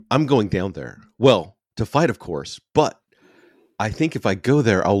I'm going down there. Well, to fight, of course, but I think if I go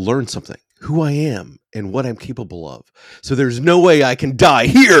there, I'll learn something, who I am and what I'm capable of. So there's no way I can die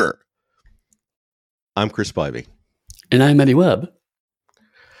here. I'm Chris Spivey. And I'm Eddie Webb.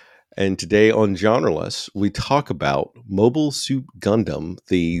 And today on Genreless, we talk about Mobile Suit Gundam,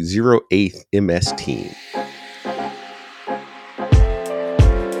 the 08th MS team.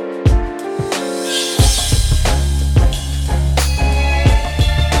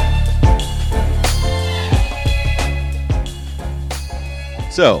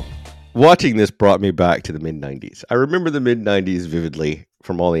 So, watching this brought me back to the mid-90s. I remember the mid-90s vividly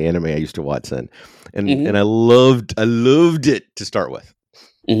from all the anime I used to watch then. And I loved it to start with.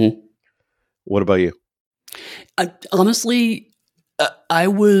 Mm-hmm. What about you? Honestly, I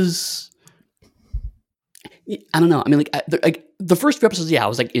don't know. I mean, the first few episodes, I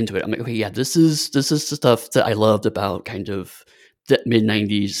was like into it. I'm like, okay, yeah, this is the stuff that I loved about kind of the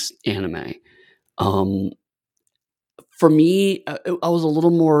mid-90s anime. For me, I was a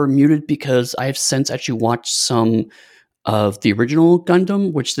little more muted because I have since actually watched some of the original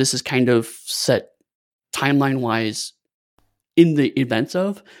Gundam, which this is kind of set timeline-wise in the events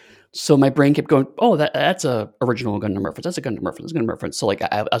of. So my brain kept going, oh, that's a original Gundam reference. That's a Gundam reference. That's a Gundam reference. So like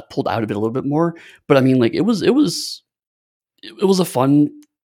I was pulled out of it a little bit more. But I mean, like it was a fun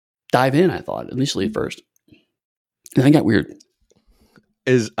dive in, I thought, initially at first. And then it got weird.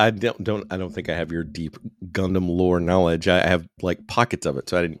 I don't think I have your deep Gundam lore knowledge. I have like pockets of it,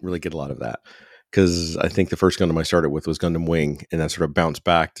 so I didn't really get a lot of that. Because I think the first Gundam I started with was Gundam Wing, and that sort of bounced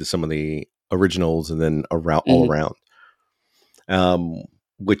back to some of the originals and then all around.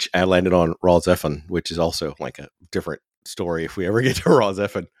 Which I landed on Raw Zephon, which is also like a different story if we ever get to Raw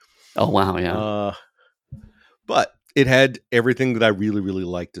Zephon. Oh, wow, yeah. But it had everything that I really, really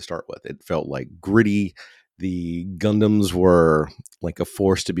liked to start with. It felt like gritty. The Gundams were like a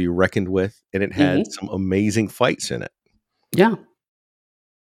force to be reckoned with, and it had some amazing fights in it. Yeah.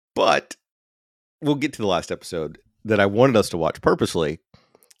 But we'll get to the last episode that I wanted us to watch purposely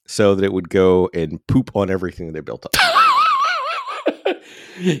so that it would go and poop on everything they built up.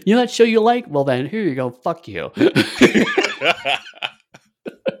 You know that show you like? Well, then here you go. Fuck you.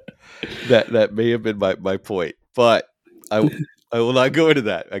 That may have been my point, but I will not go into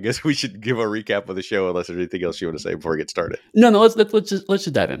that. I guess we should give a recap of the show unless there's anything else you want to say before we get started. No, let's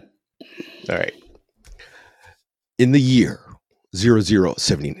just dive in. All right. In the year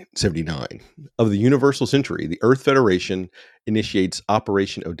 0079 of the Universal Century, the Earth Federation initiates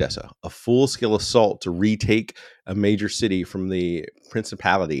Operation Odessa, a full-scale assault to retake a major city from the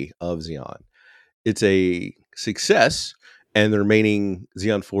Principality of Zeon. It's a success, and the remaining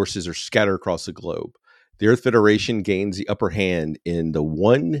Zeon forces are scattered across the globe. The Earth Federation gains the upper hand in the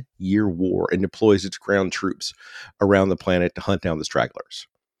 1-year war and deploys its ground troops around the planet to hunt down the stragglers.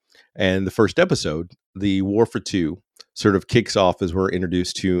 And the first episode, the War for Two, sort of kicks off as we're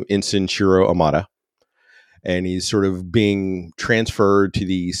introduced to Ensign Shiro Amada. And he's sort of being transferred to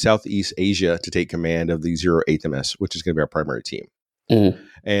the Southeast Asia to take command of the 08th MS, which is going to be our primary team.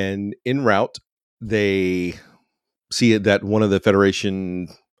 And en route, they see that one of the Federation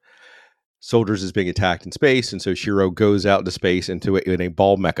soldiers is being attacked in space, and so Shiro goes out into space in a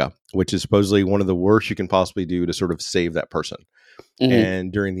ball mecha, which is supposedly one of the worst you can possibly do to sort of save that person.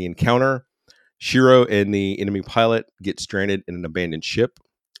 And during the encounter, Shiro and the enemy pilot get stranded in an abandoned ship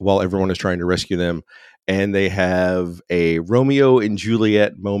while everyone is trying to rescue them, and they have a Romeo and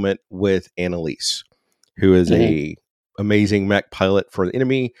Juliet moment with Annalise, who is a amazing mech pilot for the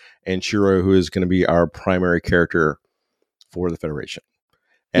enemy, and Shiro, who is going to be our primary character for the Federation.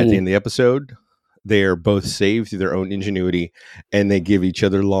 At the end of the episode, they are both saved through their own ingenuity, and they give each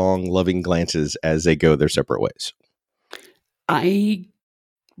other long, loving glances as they go their separate ways.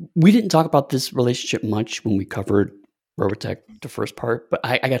 We didn't talk about this relationship much when we covered Robotech, the first part, but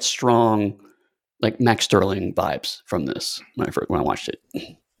I got strong, like Max Sterling vibes from this when I watched it.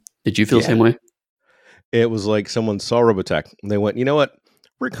 Did you feel the same way? It was like someone saw Robotech and they went, you know what?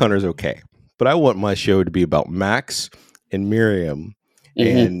 Rick Hunter's okay, but I want my show to be about Max and Miriam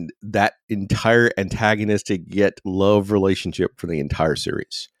and that entire antagonistic yet love relationship for the entire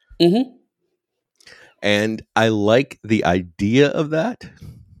series. And I like the idea of that.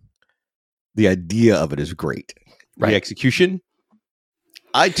 The idea of it is great. Right. The execution.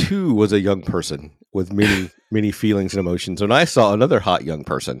 I too was a young person with many feelings and emotions. When I saw another hot young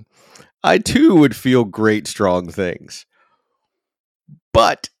person, I too would feel great, strong things.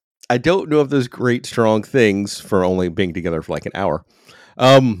 But I don't know if those great, strong things, for only being together for like an hour,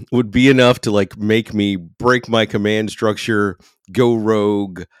 would be enough to like make me break my command structure, go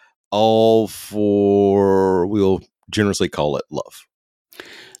rogue, all for, we'll generously call it love.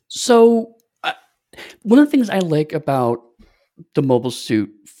 So, one of the things I like about the Mobile Suit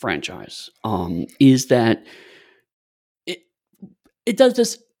franchise is that it it does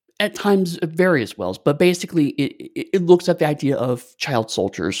this at times at various wells, but basically it looks at the idea of child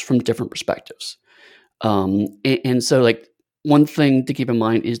soldiers from different perspectives. And so like one thing to keep in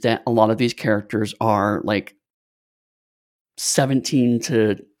mind is that a lot of these characters are like 17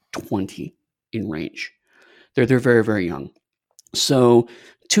 to 20 in range. They're very, very young. So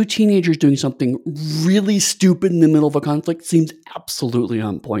two teenagers doing something really stupid in the middle of a conflict seems absolutely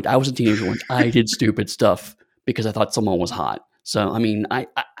on point. I was a teenager once. I did stupid stuff because I thought someone was hot. So I mean, I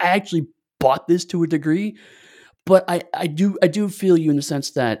actually bought this to a degree, but I do feel you in the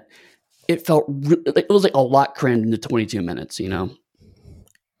sense that it felt it was like a lot crammed into 22 minutes. You know,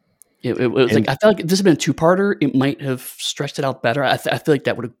 it was like And I felt like if this had been a two-parter, it might have stretched it out better. I feel like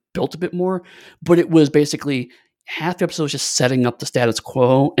that would have built a bit more, but it was basically half the episode was just setting up the status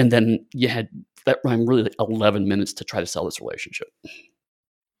quo, and then you had that run really like 11 minutes to try to sell this relationship.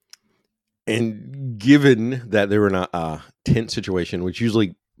 and given that they were in a tense situation, which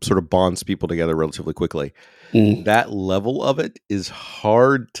usually sort of bonds people together relatively quickly, Mm, that level of it is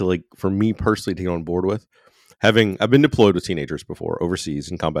hard to like for me personally to get on board with. I've been deployed with teenagers before overseas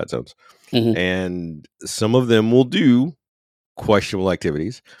in combat zones, mhm, and some of them will do questionable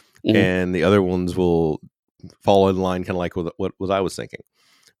activities, mhm, and the other ones will fall in line, kind of like what was I was thinking.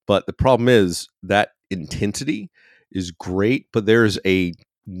 But the problem is that intensity is great, but there's a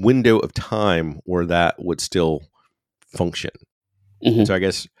window of time where that would still function. And so mhm. I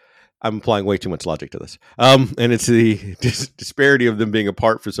guess I'm applying way too much logic to this. And it's the disparity of them being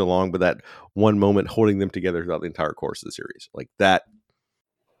apart for so long, but that one moment holding them together throughout the entire course of the series, like that,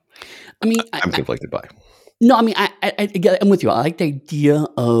 I mean, I'm conflicted by. no, I mean, I'm with you. I like the idea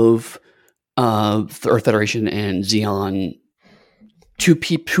of the Earth Federation and Xeon, two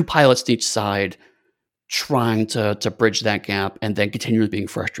pilots to each side, trying to bridge that gap, and then continually being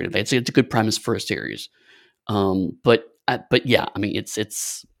frustrated. It's a good premise for a series. But yeah, I mean,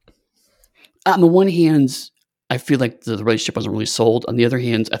 it's on the one hand, I feel like the relationship wasn't really sold. On the other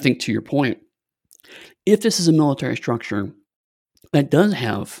hand, I think to your point, if this is a military structure that does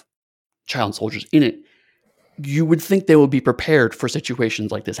have child soldiers in it, you would think they would be prepared for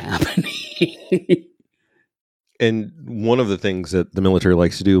situations like this happening. And one of the things that the military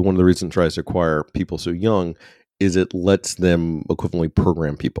likes to do, one of the reasons it tries to acquire people so young, is it lets them equivalently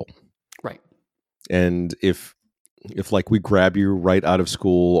program people. Right. And if like we grab you right out of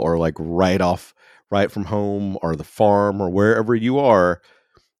school or like right from home or the farm or wherever you are,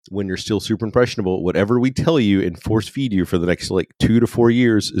 when you're still super impressionable, whatever we tell you and force feed you for the next like 2 to 4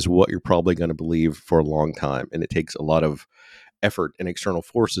 years is what you're probably going to believe for a long time. And it takes a lot of effort and external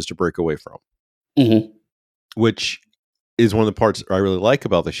forces to break away from, Mhm. which is one of the parts I really like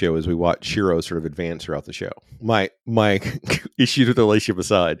about the show is we watch Shiro sort of advance throughout the show. My issues with the relationship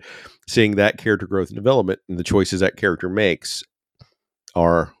aside, seeing that character growth and development and the choices that character makes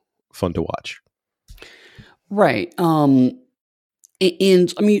are fun to watch. Right.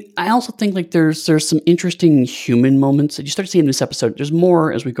 And I mean, I also think like there's some interesting human moments that you start seeing in this episode. There's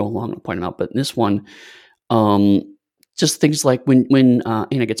more as we go along. I'll point them out, but in this one, um, just things like when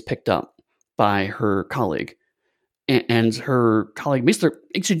Anna gets picked up by her colleague, and her colleague basically,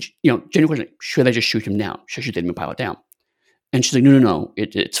 genuine question: should I just shoot him down? Should I shoot the enemy pilot down? And she's like, no, no, no,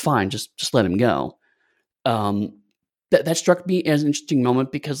 it's fine. Just let him go. Um, that struck me as an interesting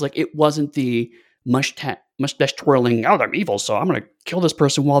moment because like it wasn't the mustache twirling. Oh, they're evil, so I'm going to kill this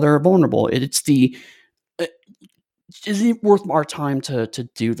person while they're vulnerable. It's the uh, is it worth our time to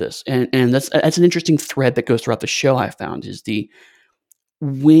do this? And that's an interesting thread that goes throughout the show. I found is the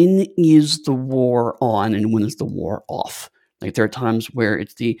when is the war on and when is the war off? Like there are times where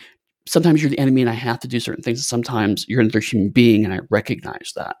it's the sometimes you're the enemy and I have to do certain things. And sometimes you're another human being and I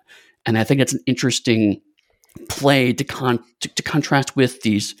recognize that. And I think that's an interesting play to contrast with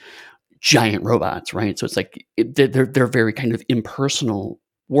these giant robots, right? So it's like they're very kind of impersonal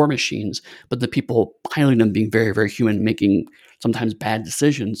war machines, but the people piloting them being very very human, making sometimes bad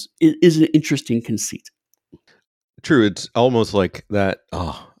decisions is an interesting conceit. True, it's almost like that.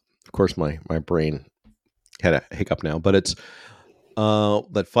 Oh, of course, my brain had a hiccup now, but it's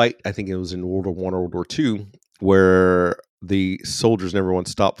that fight. I think it was in World War One or World War Two, where the soldiers never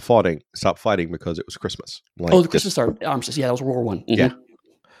once stopped fighting because it was Christmas. Oh, Like the Christmas just Star armistice. Yeah, that was World War One. yeah, Mm-hmm.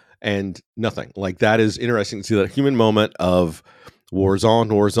 and nothing like that is interesting to see that human moment of war's on,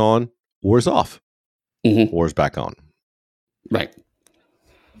 war's off, Mm-hmm. war's back on. Right.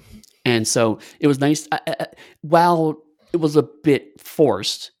 And so it was nice. While it was a bit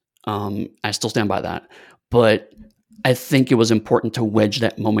forced, I still stand by that. But I think it was important to wedge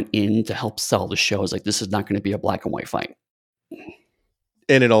that moment in to help sell the show. It's like, this is not going to be a black and white fight.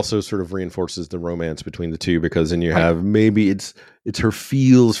 And it also sort of reinforces the romance between the two, because then you Right. have maybe it's her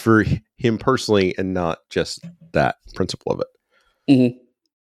feels for him personally and not just that principle of it. Mm-hmm.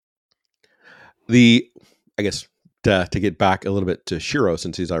 I guess to get back a little bit to Shiro,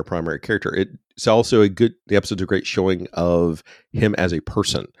 since he's our primary character, it's also the episode's a great showing of him as a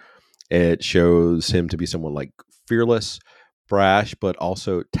person. It shows him to be someone like fearless, brash, but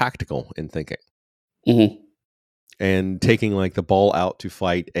also tactical in thinking. Mm-hmm. And taking like the ball out to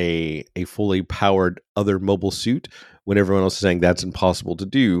fight a fully powered other mobile suit when everyone else is saying that's impossible to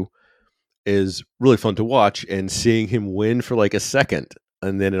do is really fun to watch, and seeing him win for like a second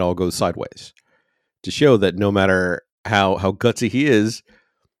and then it all goes sideways, to show that no matter how gutsy he is,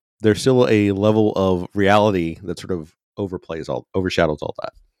 there's still a level of reality that sort of overshadows all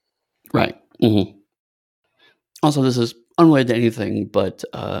that. Right. Mm-hmm. Also, this is unrelated to anything, but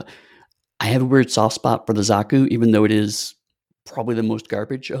I have a weird soft spot for the Zaku, even though it is probably the most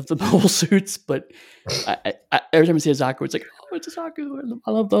garbage of the mobile suits. But every time I see a Zaku, it's like, oh, it's a Zaku.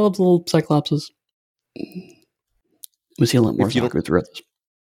 I love those little Cyclopses. We see a lot more If you don't Zaku throughout this.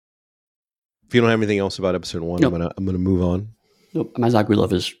 if you don't have anything else about episode 1, Nope. I'm gonna move on. Nope. My Zaku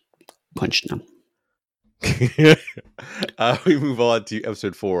love is punched now. We move on to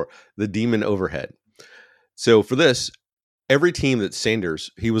episode 4, the Demon Overhead. So for this, every team that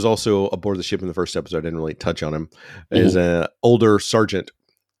Sanders, he was also aboard the ship in the first episode, I didn't really touch on him, is an older sergeant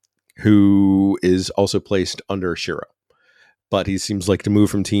who is also placed under Shiro. But he seems like to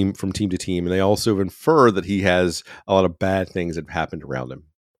move from team to team, and they also infer that he has a lot of bad things that have happened around him.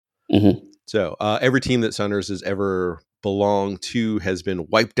 Mm-hmm. So every team that Sanders has ever belonged to has been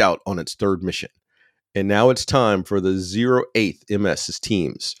wiped out on its third mission. And now it's time for the 08th MS's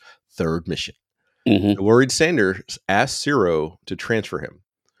team's third mission. Mm-hmm. The worried Sanders asks Zero to transfer him.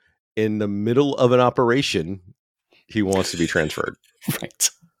 In the middle of an operation, he wants to be transferred. Right.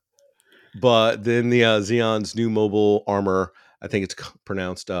 But then the Xeon's new mobile armor, I think it's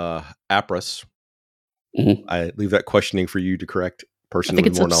pronounced Apris. Mm-hmm. I leave that questioning for you to correct, person I think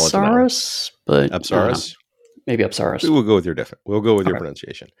with it's more knowledge on that one. Apsaris, but Apsaris? Maybe Apsaris. We'll go with your Okay.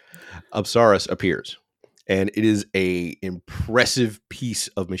 pronunciation. Apsaris appears, and it is a impressive piece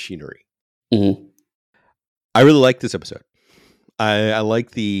of machinery. Mm-hmm. I really like this episode. I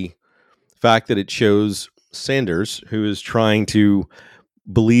like the fact that it shows Sanders, who is trying to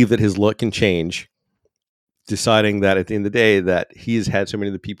believe that his luck can change, deciding that at the end of the day that he has had so many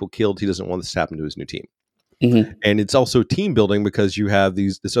of the people killed, he doesn't want this to happen to his new team. Mm-hmm. And it's also team building, because you have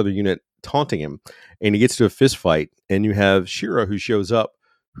this other unit taunting him, and he gets to a fist fight, and you have Shiro who shows up,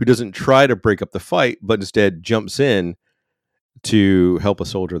 who doesn't try to break up the fight, but instead jumps in to help a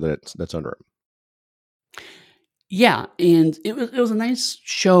soldier that's under him. Yeah, and it was a nice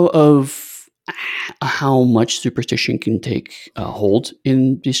show of how much superstition can take hold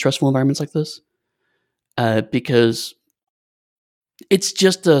in these stressful environments like this, because it's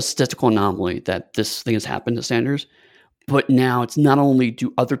just a statistical anomaly that this thing has happened to Sanders. But now it's not only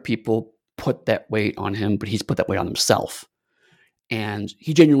do other people put that weight on him, but he's put that weight on himself, and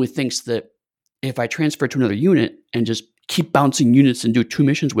he genuinely thinks that if I transfer to another unit and just keep bouncing units and do 2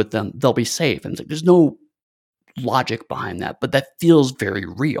 missions with them, they'll be safe. And it's like, there's no logic behind that, but that feels very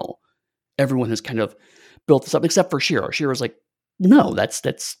real. Everyone has kind of built this up, except for Shiro. Shiro's like, no,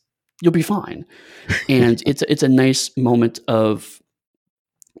 that's you'll be fine. And it's a nice moment of,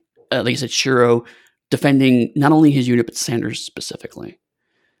 like I said, Shiro defending not only his unit but Sanders specifically.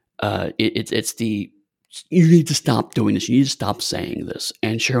 It's the, you need to stop doing this. You need to stop saying this.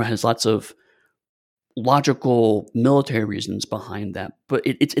 And Shiro has lots of logical military reasons behind that, but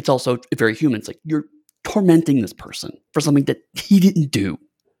it's also very human. It's like, you're tormenting this person for something that he didn't do.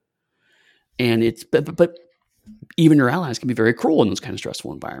 And it's, but even your allies can be very cruel in those kind of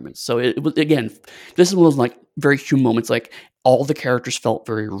stressful environments. So it was, again, this is one of those like very human moments. Like, all the characters felt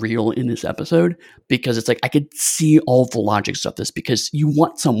very real in this episode, because it's like, I could see all the logics of this, because you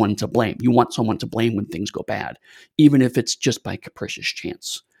want someone to blame. You want someone to blame when things go bad, even if it's just by capricious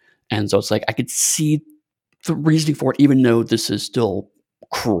chance. And so it's like, I could see the reasoning for it, even though this is still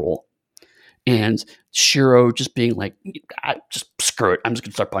cruel. And Shiro just being like, just screw it, I'm just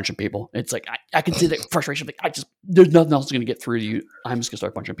gonna start punching people. It's like, I can see the frustration. Like, there's nothing else gonna get through to you. I'm just gonna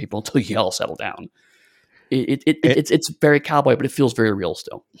start punching people until you all settle down. It's very cowboy, but it feels very real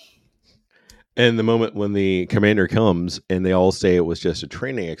still. And the moment when the commander comes and they all say it was just a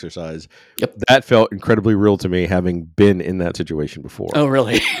training exercise, Yep. that felt incredibly real to me, having been in that situation before. Oh,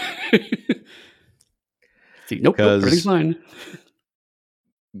 really? See, nope, everything's fine.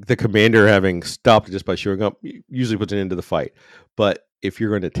 the commander having stopped just by showing up usually puts an end to the fight. But if you're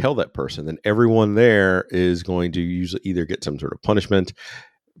going to tell that person, then everyone there is going to usually either get some sort of punishment,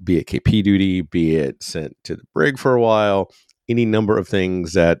 be it KP duty, be it sent to the brig for a while, any number of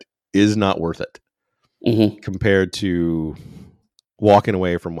things that is not worth it compared to walking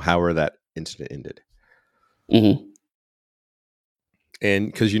away from however that incident ended.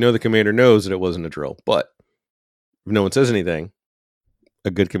 And because the commander knows that it wasn't a drill, but if no one says anything, a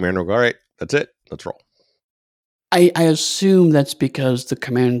good commander will go, all right, that's it, let's roll. I assume that's because the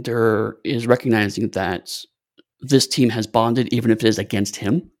commander is recognizing that this team has bonded, even if it is against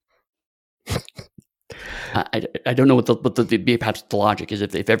him. I don't know what perhaps the logic is.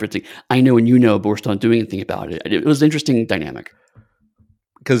 If everything I know and you know, but we're still not doing anything about it. It was an interesting dynamic.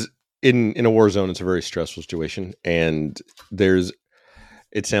 Because in a war zone, it's a very stressful situation, and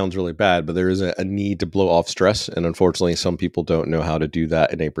it sounds really bad, but there is a need to blow off stress, and unfortunately, some people don't know how to do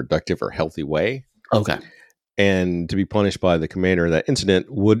that in a productive or healthy way. Okay. And to be punished by the commander in that incident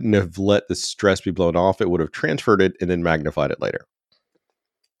wouldn't have let the stress be blown off. It would have transferred it and then magnified it later.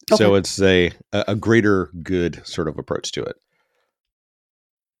 Okay. So it's a greater good sort of approach to it.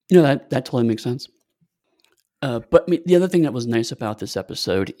 That totally makes sense. But the other thing that was nice about this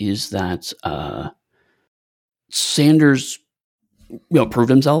episode is that Sanders, proved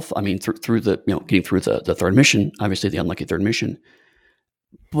himself. I mean, through the getting through the third mission, obviously the unlucky third mission.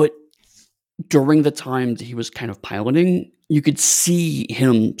 But during the time that he was kind of piloting, you could see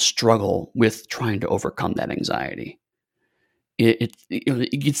him struggle with trying to overcome that anxiety. You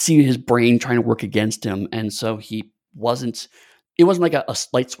could see his brain trying to work against him, and so it wasn't like a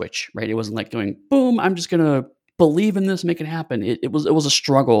light switch, right? It wasn't like going, boom, I'm just going to believe in this, make it happen. It was a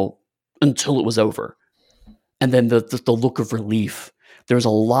struggle until it was over. And then the look of relief. There's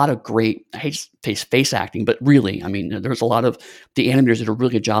a lot of great, I hate to say face acting, but really, I mean, there's a lot of, the animators did a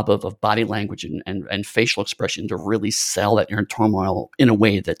really good job of body language and facial expression to really sell that inner turmoil in a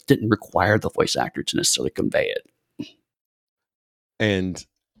way that didn't require the voice actor to necessarily convey it. And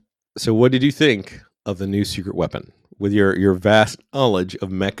so what did you think of the new secret weapon? With your vast knowledge of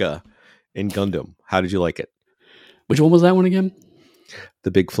mecha and Gundam, how did you like it? Which one was that one again? The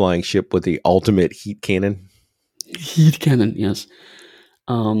big flying ship with the ultimate heat cannon. Heat cannon, yes.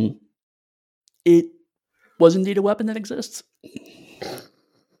 It was indeed a weapon that exists.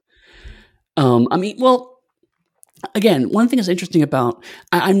 I mean, well, again, one thing that's interesting about,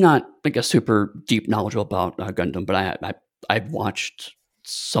 I'm not like a super deep knowledgeable about Gundam, but I've watched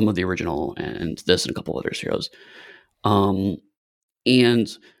some of the original and this and a couple other shows. And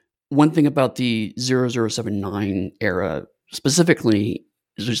one thing about the 0079 era specifically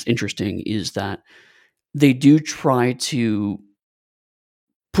is just interesting is that they do try to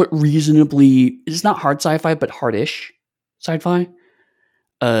put reasonably, it's not hard sci-fi, but hard-ish sci-fi.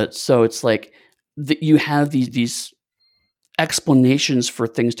 So it's like you have these explanations for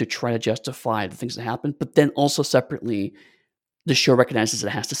things to try to justify the things that happen, but then also separately, the show recognizes it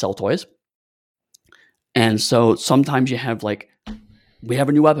has to sell toys. And so sometimes you have like, we have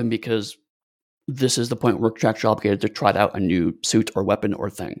a new weapon because this is the point where we're contractually obligated to try out a new suit or weapon or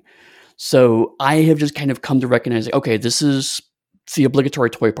thing. So I have just kind of come to recognize, okay, this is the obligatory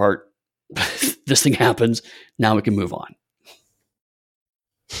toy part. This thing happens. Now we can move on.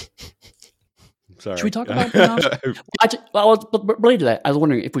 Sorry. Should we talk about Minovsky? Related to that, I was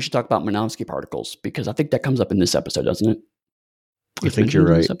wondering if we should talk about Minovsky particles, because I think that comes up in this episode, doesn't it? I think you're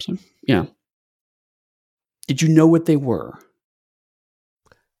right. This episode? Yeah. Did you know what they were?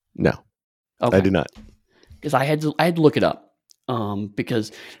 No, okay. I did not. Because I had to look it up.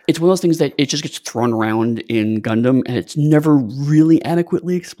 Because it's one of those things that it just gets thrown around in Gundam and it's never really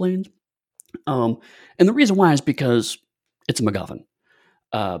adequately explained. And the reason why is because it's a MacGuffin.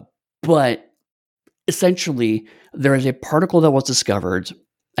 But essentially, there is a particle that was discovered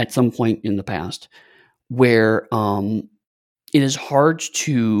at some point in the past where it is hard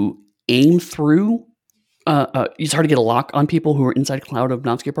to aim through. It's hard to get a lock on people who are inside a cloud of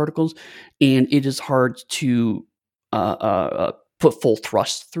Minovsky particles, and it is hard to put full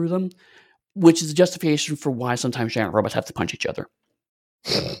thrust through them, which is a justification for why sometimes giant robots have to punch each other.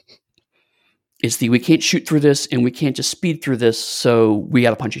 It's we can't shoot through this and we can't just speed through this, so we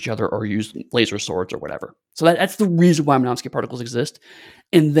got to punch each other or use laser swords or whatever. So that's the reason why Minovsky particles exist.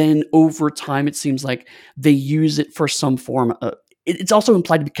 And then over time, it seems like they use it for some form. It's also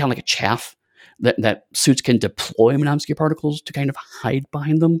implied to be kind of like a chaff that suits can deploy Minovsky particles to kind of hide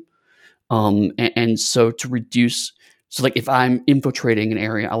behind them. And so to reduce, so like if I'm infiltrating an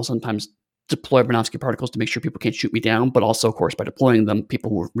area, I will sometimes deploy Minovsky particles to make sure people can't shoot me down, but also, of course, by deploying them,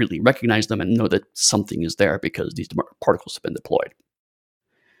 people will really recognize them and know that something is there because these particles have been deployed.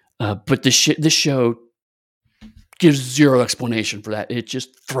 But this show gives zero explanation for that. It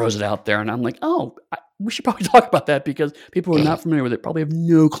just throws it out there, and I'm like, oh, we should probably talk about that because people who are not familiar with it probably have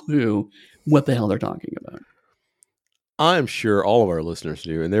no clue what the hell they're talking about. I'm sure all of our listeners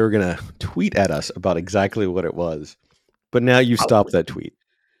do, and they were going to tweet at us about exactly what it was. But now you've stopped that tweet.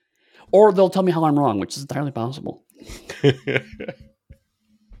 Or they'll tell me how I'm wrong, which is entirely possible.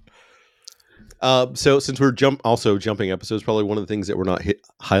 So since we're jumping episodes, probably one of the things that we're not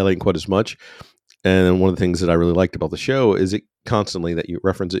highlighting quite as much, and one of the things that I really liked about the show is it constantly, that you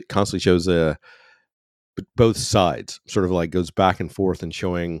reference, it constantly shows both sides, sort of like goes back and forth and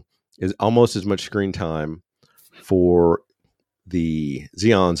showing is almost as much screen time for the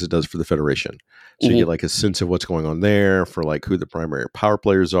Zeons as it does for the Federation. So you get like a sense of what's going on there, for like who the primary power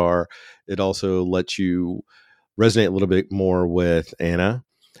players are. It also lets you resonate a little bit more with Anna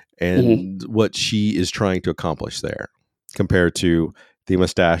and what she is trying to accomplish there, compared to the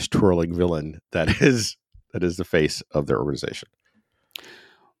mustache twirling villain that is the face of their organization.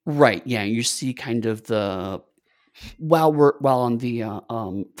 Right. Yeah. You see kind of the while on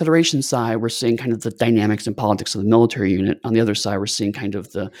the Federation side, we're seeing kind of the dynamics and politics of the military unit. On the other side, we're seeing kind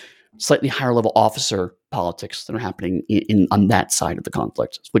of the slightly higher level officer politics that are happening on that side of the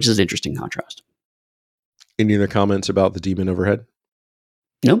conflict, which is an interesting contrast. Any other comments about the demon overhead?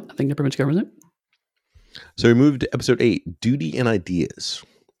 Nope, I think that pretty much covers it. So we moved to episode 8, Duty and Ideas.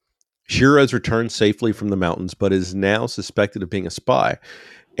 Shiro has returned safely from the mountains, but is now suspected of being a spy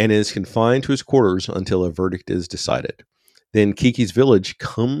and is confined to his quarters until a verdict is decided. Then Kiki's village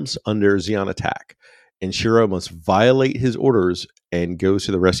comes under Zeon attack, and Shiro must violate his orders and goes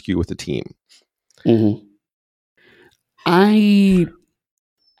to the rescue with the team. Mm-hmm. I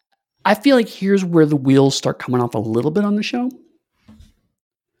feel like here's where the wheels start coming off a little bit on the show.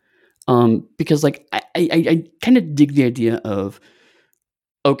 Because like I kind of dig the idea of,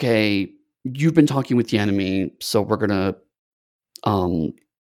 okay, you've been talking with the enemy, so we're gonna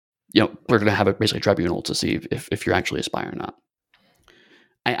we're gonna have a basically tribunal to see if you're actually a spy or not.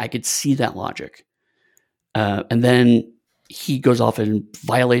 I could see that logic. And then he goes off and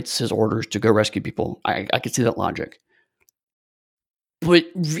violates his orders to go rescue people. I could see that logic. But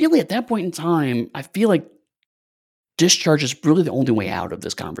really, at that point in time, I feel like discharge is really the only way out of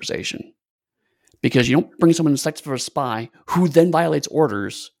this conversation. Because you don't bring someone in sex for a spy who then violates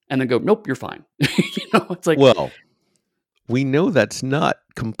orders and then go, nope, you're fine. It's like, well, we know that's not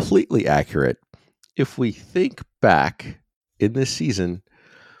completely accurate. If we think back in this season,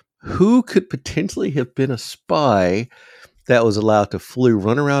 who could potentially have been a spy that was allowed to fully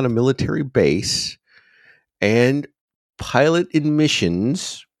run around a military base and pilot in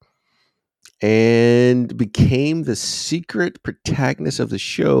missions and became the secret protagonist of the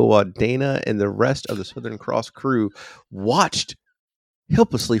show while Dana and the rest of the Southern Cross crew watched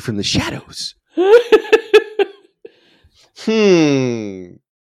helplessly from the shadows?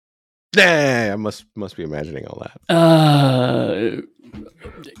 I must be imagining all that.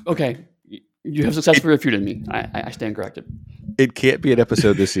 Okay. You have successfully refuted me. I stand corrected. It can't be an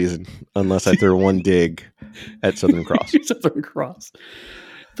episode this season unless I throw one dig at Southern Cross. Southern Cross.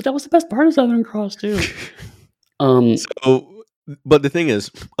 But that was the best part of Southern Cross too. But the thing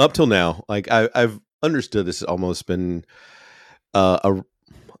is, up till now, like I've understood this has almost been a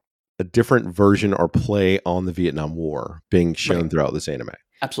different version or play on the Vietnam War being shown throughout this anime.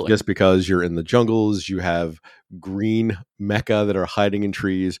 Absolutely. Just because you're in the jungles, you have green mecha that are hiding in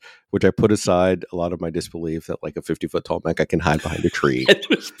trees, which I put aside a lot of my disbelief that like a 50-foot tall mecha can hide behind a tree. It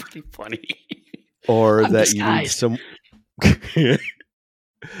was pretty funny. Or that you need some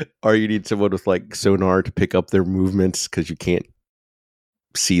or you need someone with like sonar to pick up their movements because you can't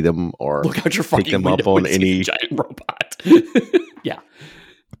see them or look out your pick them up on any giant robot. Yeah.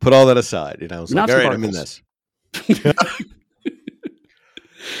 Put all that aside. And I was Not like, all right, I'm in this.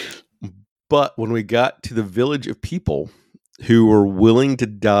 But when we got to the village of people who were willing to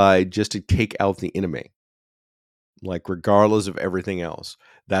die just to take out the enemy, like regardless of everything else,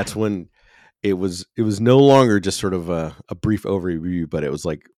 that's when it was no longer just sort of a brief overview, but it was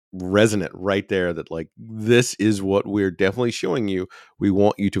like resonant right there that like, this is what we're definitely showing you. We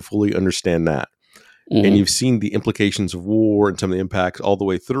want you to fully understand that. Mm-hmm. And you've seen the implications of war and some of the impacts all the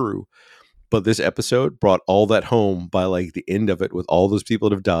way through. But this episode brought all that home by like the end of it with all those people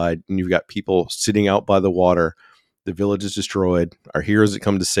that have died. And you've got people sitting out by the water. The village is destroyed. Our heroes that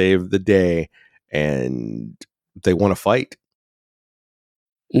come to save the day. And they want to fight.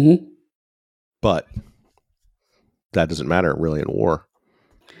 Mm-hmm. But that doesn't matter really in war.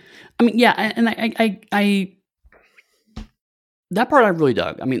 I mean, yeah. And I that part I really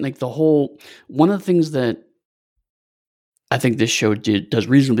dug. I mean, like the whole, one of the things that I think this show does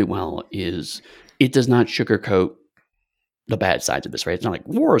reasonably well is it does not sugarcoat the bad sides of this, right? It's not like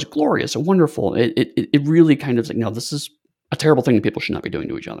war is glorious and wonderful. It really kind of like, no, this is a terrible thing that people should not be doing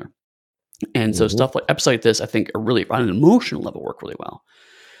to each other. And so Mhm. stuff like episodes like this, I think, are really on an emotional level work really well.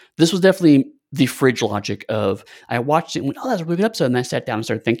 This was definitely the fridge logic of I watched it and went, oh, that's a really good episode. And I sat down and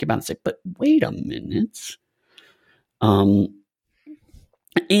started thinking about it and said, but wait a minute. And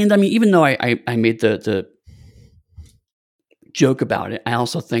I mean, even though I made the joke about it, I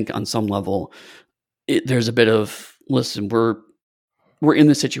also think on some level there's a bit of listen, we're in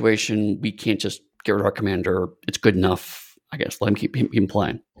this situation. We can't just get rid of our commander. It's good enough, I guess. Let him keep him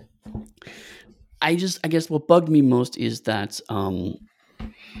playing. I guess what bugged me most is that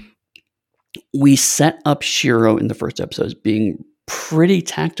we set up Shiro in the first episode as being pretty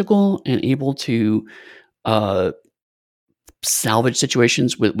tactical and able to salvage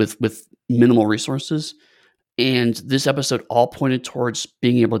situations with minimal resources. And this episode all pointed towards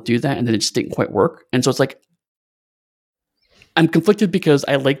being able to do that, and then it just didn't quite work. And so it's like I'm conflicted because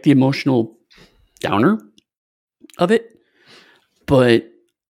I like the emotional downer of it, but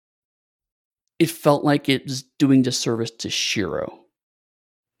it felt like it was doing disservice to Shiro.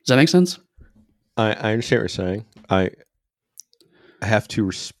 Does that make sense? I understand what you're saying. I have to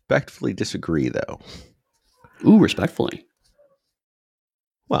respectfully disagree, though. Ooh, respectfully.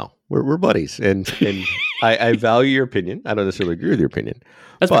 Well, we're buddies, and I value your opinion. I don't necessarily agree with your opinion,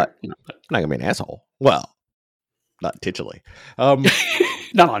 That's fair. but I'm not gonna be an asshole. Well, not intentionally.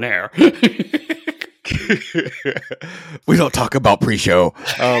 Not on air. We don't talk about pre-show.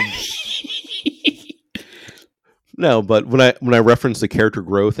 No, but when I reference the character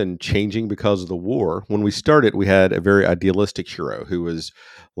growth and changing because of the war, when we started, we had a very idealistic hero who was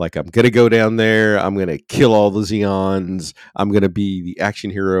like, I'm going to go down there, I'm going to kill all the Zeons, I'm going to be the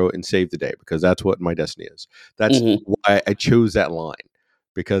action hero and save the day because that's what my destiny is. That's Mhm. why I chose that line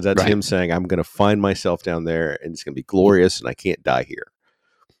because that's Right. him saying, I'm going to find myself down there and it's going to be glorious and I can't die here.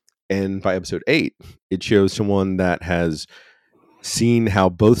 And by episode 8, it shows someone that has seen how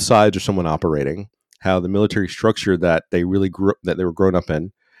both sides are someone operating, how the military structure that they really that they were grown up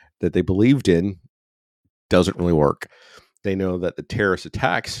in, that they believed in, doesn't really work. They know that the terrorist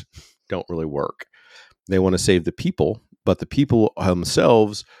attacks don't really work. They want to save the people, but the people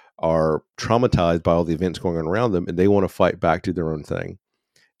themselves are traumatized by all the events going on around them, and they want to fight back to their own thing,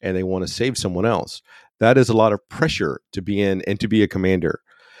 and they want to save someone else. That is a lot of pressure to be in and to be a commander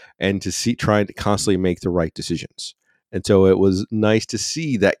and to see trying to constantly make the right decisions. And so it was nice to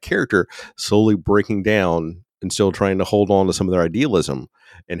see that character slowly breaking down and still trying to hold on to some of their idealism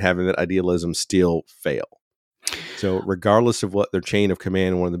and having that idealism still fail. So regardless of what their chain of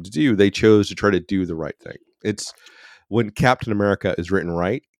command wanted them to do, they chose to try to do the right thing. It's when Captain America is written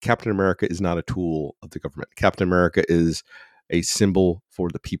right, Captain America is not a tool of the government. Captain America is a symbol for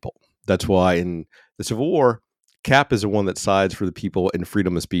the people. That's why in the Civil War, Cap is the one that sides for the people and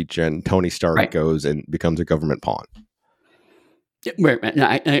freedom of speech, and Tony Stark Right. goes and becomes a government pawn. Yeah, right. No,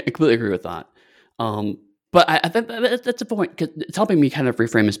 I completely agree with that. But I think that's a point because it's helping me kind of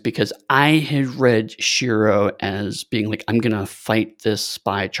reframe this because I had read Shiro as being like, I'm going to fight this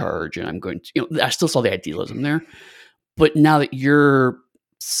spy charge and I'm going to, I still saw the idealism there. But now that you're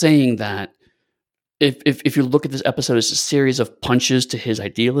saying that, if you look at this episode as a series of punches to his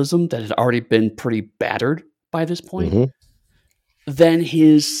idealism that had already been pretty battered by this point, Mm-hmm. then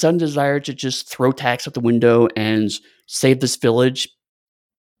his sudden desire to just throw tax out the window and save this village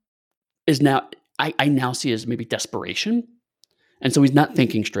is now I now see as maybe desperation. And so he's not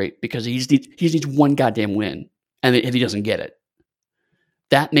thinking straight because he just needs one goddamn win. And if he doesn't get it,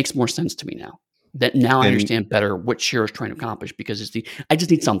 that makes more sense to me now. That now I And understand better what Shiro's trying to accomplish because it's I just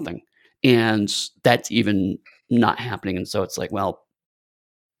need something. And that's even not happening. And so it's like, well,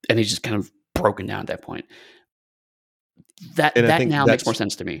 and he's just kind of broken down at that point. and I That think now makes more that's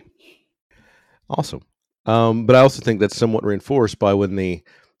sense to me. awesome. But I also think that's somewhat reinforced by when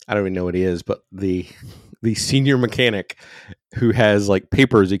I don't even know what he is, but the senior mechanic who has like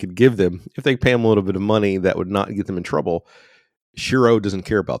papers he could give them if they pay him a little bit of money that would not get them in trouble. Shiro doesn't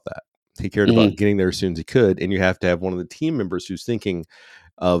care about that. He cared about Mhm. getting there as soon as he could, and you have to have one of the team members who's thinking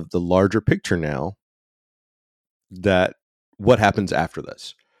of the larger picture now. That what happens after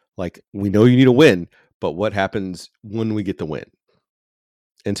this? Like we know you need a win, but what happens when we get the win?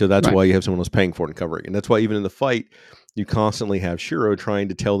 And so that's Right. why you have someone else paying for it and covering. And that's why even in the fight, you constantly have Shiro trying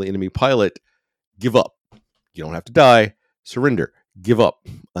to tell the enemy pilot, give up. You don't have to die. Surrender. Give up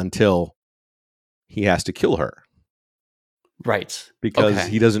until he has to kill her. Right. Because Okay.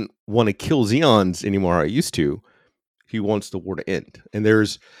 he doesn't want to kill Zeons anymore how he used to. He wants the war to end. And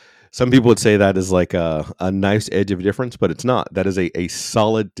there's Some people would say that is like a nice edge of difference, but it's not. That is a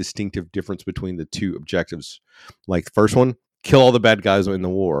solid, distinctive difference between the two objectives. Like the first one, kill all the bad guys in the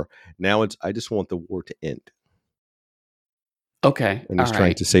war. Now it's I just want the war to end, Okay, and all he's trying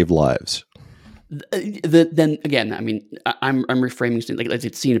right. to save lives. Then again, I mean, I'm reframing things like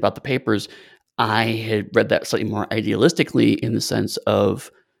I'd seen about the papers. I had read that slightly more idealistically in the sense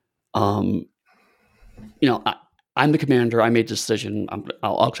of, um, I'm the commander. I made a decision.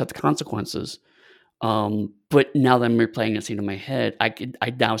 I'll accept the consequences. But now that I'm replaying a scene in my head, I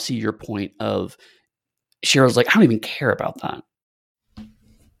now see your point of Cheryl's like, I don't even care about that.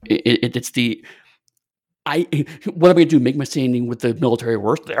 It's the I what am I gonna do? Make my standing with the military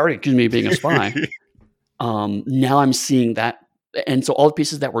worse? They already accused me of being a spy. Now I'm seeing that, and so all the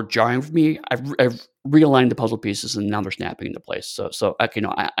pieces that were jarring for me, I've realigned the puzzle pieces, and now they're snapping into place. So okay,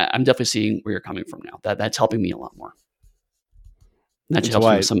 no, I'm definitely seeing where you're coming from now. That's helping me a lot more. And that That's helps me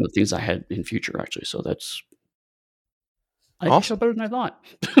why with some of the things I had in future actually. So I think I awesome. feel better than I thought.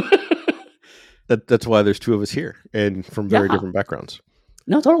 That's why there's two of us here, and from very Yeah, different backgrounds.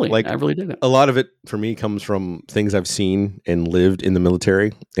 no, totally. I Like really did it. a lot of it for me comes from things I've seen and lived in the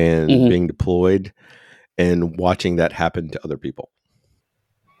military and Mhm. being deployed and watching that happen to other people.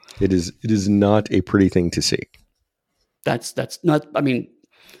 It is not a pretty thing to see. That's not. I mean,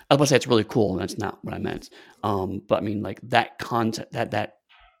 I was gonna say it's really cool, and that's not what I meant. But I mean, like that content, that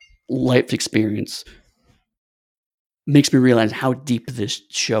life experience makes me realize how deep this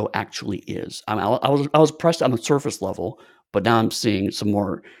show actually is. I was pressed on the surface level, but now I'm seeing some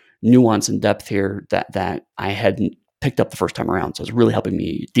more nuance and depth here that I hadn't picked up the first time around. So it's really helping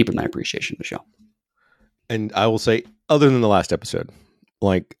me deepen my appreciation of the show. And I will say, other than the last episode,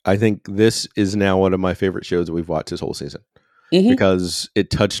 like I think this is now one of my favorite shows that we've watched this whole season Hmm. because it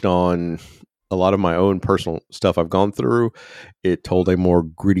touched on a lot of my own personal stuff I've gone through. It told a more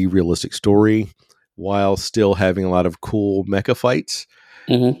gritty, realistic story while still having a lot of cool mecha fights.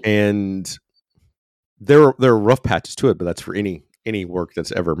 Hmm. And there are rough patches to it, but that's for any work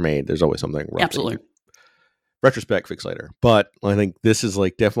that's ever made. There's always something rough that you Absolutely. can retrospect fix later. But I think this is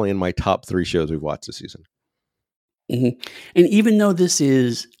like definitely in my top three shows we've watched this season. Hmm. And even though this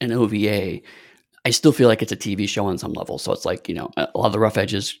is an OVA, I still feel like it's a TV show on some level. So it's like, a lot of the rough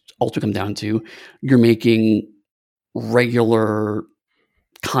edges also come down to you're making regular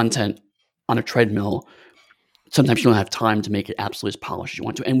content on a treadmill. Sometimes you don't have time to make it absolutely as polished as you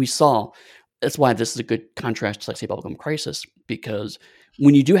want to. And we saw that's why this is a good contrast to, like, say, Bubblegum Crisis, because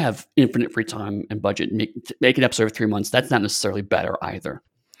when you do have infinite free time and budget, make an episode every 3 months, that's not necessarily better either.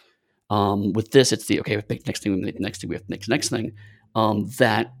 With this, it's the okay, we have to make the next thing, we make the next thing, we have to make the next thing.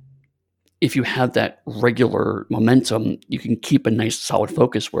 That if you have that regular momentum, you can keep a nice solid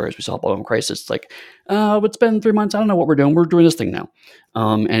focus. Whereas we saw Bottom Crisis, it's like, it's been 3 months. I don't know what we're doing. We're doing this thing now,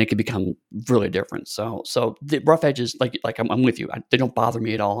 and it can become really different. So the rough edges, like I'm with you. They don't bother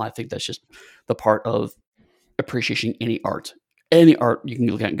me at all. I think that's just the part of appreciating any art. Any art you can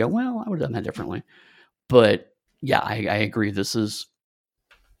look at and go, well, I would have done that differently. But yeah, I agree. This is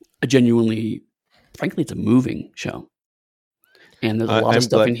a genuinely, frankly, it's a moving show. And there's a lot of I'm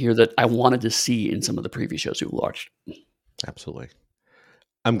stuff glad. in here that I wanted to see in some of the previous shows we watched. Absolutely.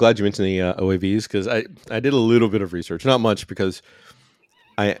 I'm glad you mentioned the OAVs because I did a little bit of research, not much because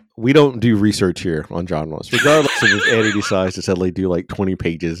we don't do research here on genres, regardless of if Eddie decides to suddenly do like 20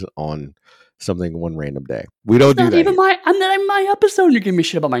 pages on something one random day. We It's don't do not that even here. I'm not in my episode. And you're giving me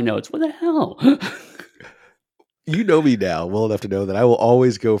shit about my notes. What the hell? You know me now well enough to know that I will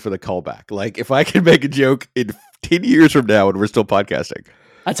always go for the callback. Like if I can make a joke in 10 years from now when we're still podcasting,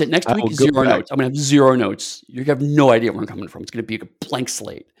 That's it. Next I week, will go zero back. notes. I'm gonna have zero notes. You have no idea where I'm coming from. It's gonna be a blank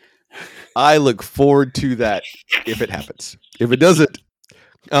slate. I look forward to that if it happens. If it doesn't,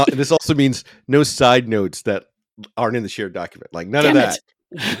 this also means no side notes that aren't in the shared document. Like none of Damn that.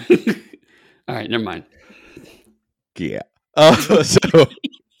 it! All right, never mind. Yeah. So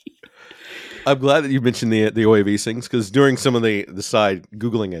I'm glad that you mentioned the OAV things because during some of the side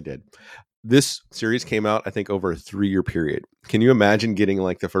googling I did, this series came out I think over a 3-year period. Can you imagine getting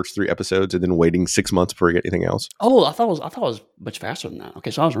like the first 3 episodes and then waiting 6 months before you get anything else? Oh, I thought it was much faster than that. Okay,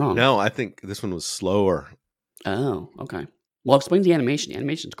 so I was wrong. No, I think this one was slower. Oh, okay. Well, explain the animation. The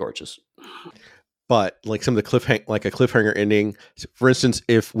animation's gorgeous. But like some of the like a cliffhanger ending. For instance,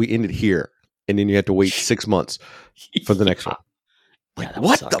 if we ended here and then you had to wait 6 months for the next Yeah, one, like yeah, that would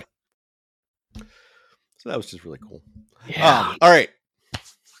what the? suck. So that was just really cool. Yeah. All right.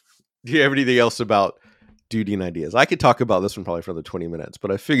 Do you have anything else about duty and ideas? I could talk about this one probably for another 20 minutes, but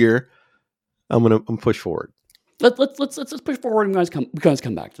I figure I'm push forward. Let's push forward and we guys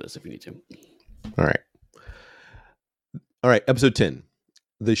come back to this if we need to. All right. All right. Episode 10.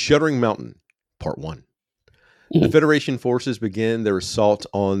 The Shuddering Mountain, Part 1. The Mhm. Federation forces begin their assault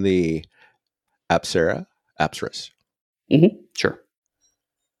on the Apsaris. Sure.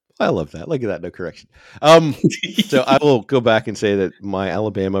 I love that. Look at that. No correction. So I will go back and say that my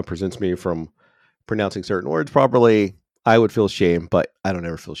Alabama presents me from pronouncing certain words properly. I would feel shame, but I don't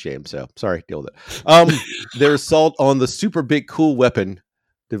ever feel shame. So sorry, deal with it. Their assault on the super big cool weapon Right.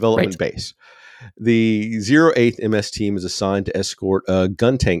 development base. The 08th MS team is assigned to escort a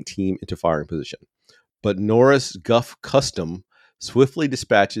gun tank team into firing position. But Norris Guff Custom swiftly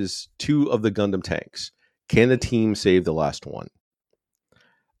dispatches 2 of the Gundam tanks. Can the team save the last one?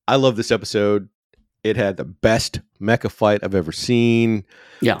 I love this episode. It had the best mecha fight I've ever seen.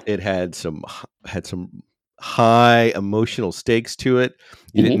 Yeah. It had some high emotional stakes to it.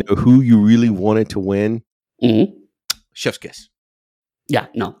 You didn't know who you really wanted to win. Chef's kiss. Yeah.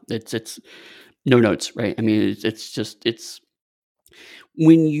 No, it's no notes, right? I mean, it's just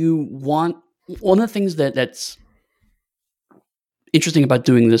when you want one of the things that's interesting about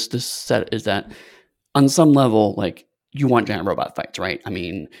doing this set is that on some level, like you want giant robot fights, right? I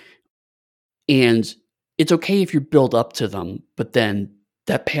mean, and it's okay if you build up to them, but then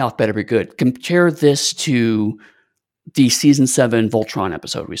that payoff better be good. Compare this to the season 7 Voltron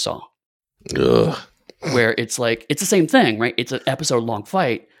episode we saw. Ugh. Where it's like it's the same thing, right? It's an episode long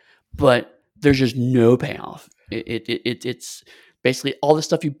fight, but there's just no payoff. It's basically all the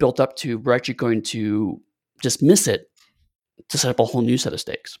stuff you built up to. We're actually going to dismiss it to set up a whole new set of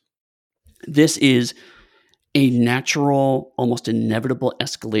stakes. This is a natural, almost inevitable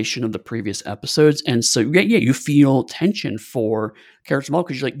escalation of the previous episodes, and so yeah, you feel tension for characters involved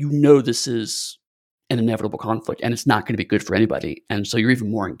because you're like, you know, this is an inevitable conflict and it's not going to be good for anybody, and so you're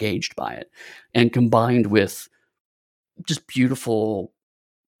even more engaged by it. And combined with just beautiful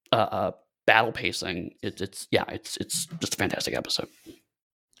battle pacing, it's just a fantastic episode.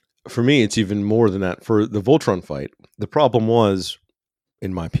 For me, it's even more than that. For the Voltron fight, the problem was,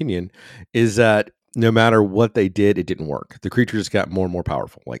 in my opinion, is that no matter what they did, it didn't work. The creatures got more and more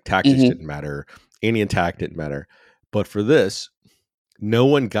powerful. Like tactics didn't matter, any attack didn't matter. But for this, no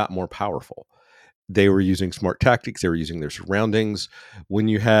one got more powerful. They were using smart tactics. They were using their surroundings. When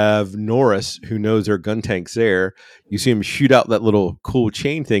you have Norris, who knows their gun tank's there, you see him shoot out that little cool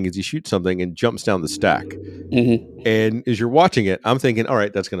chain thing as he shoots something and jumps down the stack. And as you're watching it, I'm thinking, all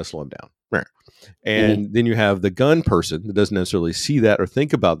right, that's going to slow him down. And then you have the gun person that doesn't necessarily see that or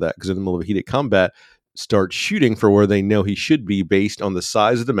think about that because in the middle of a heated combat, start shooting for where they know he should be based on the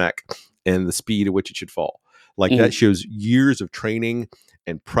size of the mech and the speed at which it should fall. Like that shows years of training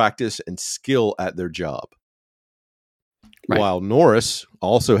and practice and skill at their job. Right. While Norris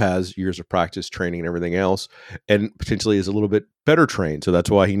also has years of practice, training, and everything else, and potentially is a little bit better trained. So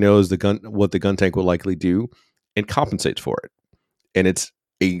that's why he knows what the gun tank will likely do and compensates for it. And it's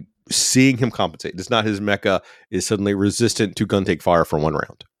seeing him compensate. It's not his mecha is suddenly resistant to gun tank fire for one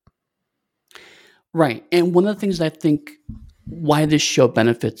round. Right. And one of the things that I think why this show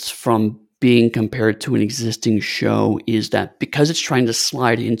benefits from being compared to an existing show is that because it's trying to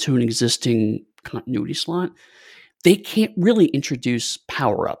slide into an existing continuity slot, they can't really introduce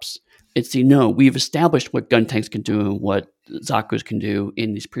power-ups. It's, we've established what gun tanks can do and what Zaku's can do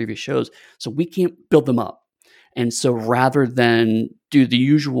in these previous shows, so we can't build them up. And so rather than do the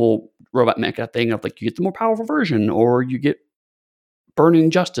usual robot mecha thing of like you get the more powerful version or you get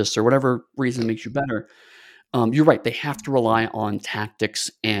burning justice or whatever reason makes you better, you're right. They have to rely on tactics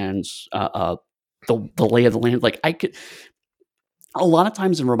and the lay of the land. Like a lot of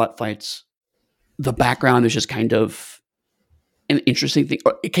times in robot fights, the background is just kind of an interesting thing.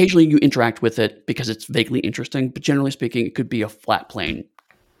 Or occasionally you interact with it because it's vaguely interesting, but generally speaking, it could be a flat plane,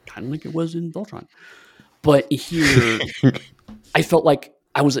 kind of like it was in Voltron. But here, I felt like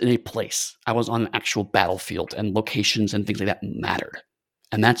I was in a place. I was on an actual battlefield, and locations and things like that mattered.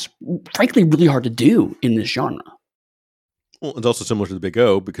 And that's frankly really hard to do in this genre. Well, it's also similar to the Big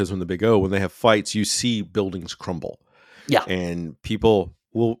O because when they have fights, you see buildings crumble. Yeah. And people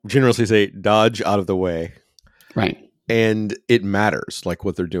will generously say, dodge out of the way. Right. And it matters, like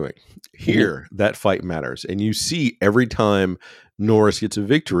what they're doing. Here, that fight matters. And you see every time Norris gets a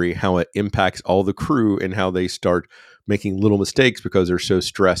victory, how it impacts all the crew and how they start making little mistakes because they're so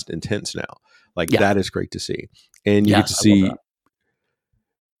stressed and tense now. Like, that is great to see. And you get to see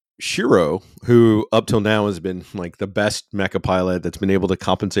Shiro, who up till now has been like the best mecha pilot that's been able to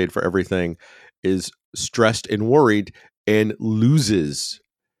compensate for everything, is stressed and worried and loses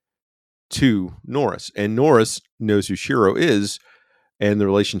to Norris. And Norris knows who Shiro is and the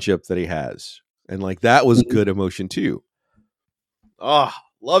relationship that he has. And like that was good emotion too. Oh,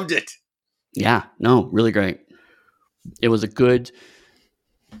 loved it. Yeah, no, really great. It was a good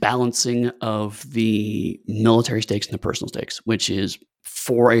balancing of the military stakes and the personal stakes, which is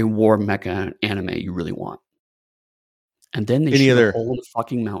for a war mecha anime you really want. And then they Any shoot a other? hole in the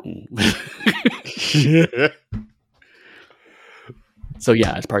fucking mountain. So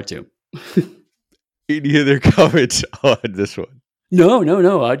yeah, it's part 2. Any other comments on this one? No.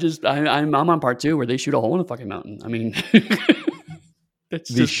 I'm on part 2 where they shoot a hole in the fucking mountain. I mean, it's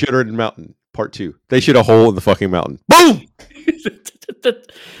The just Shittered Mountain, part 2. They shoot a hole in the fucking mountain. Boom!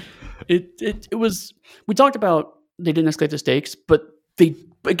 it was. We talked about they didn't escalate the stakes, but they've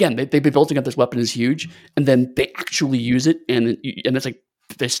been building up this weapon is huge, and then they actually use it, and it's like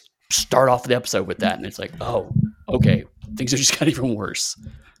they start off the episode with that, and it's like, oh, okay, things are just got even worse.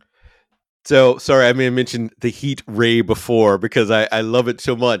 So, sorry, I may have mentioned the heat ray before because I love it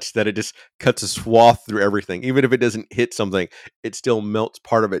so much that it just cuts a swath through everything. Even if it doesn't hit something, it still melts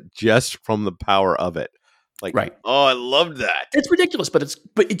part of it just from the power of it. Like, Right. Oh, I loved that. It's ridiculous, but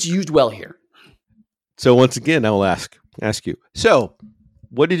it's used well here. So once again, I will ask you. So,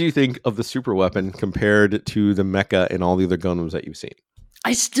 what did you think of the super weapon compared to the mecha and all the other Gundams that you've seen?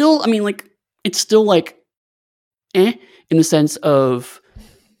 It's still in the sense of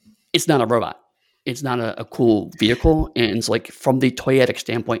it's not a robot. It's not a cool vehicle. And it's like from the toyetic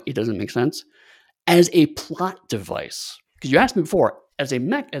standpoint, it doesn't make sense. As a plot device, because you asked me before, as a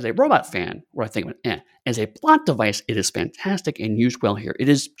robot fan, where I think, as a plot device, it is fantastic and used well here. It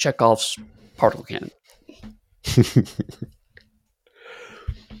is Chekhov's particle cannon.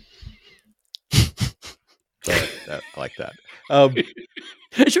 I like that.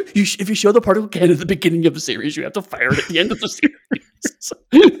 If you show the particle cannon at the beginning of the series, you have to fire it at the end of the series.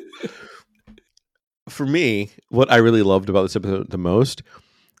 For me, what I really loved about this episode the most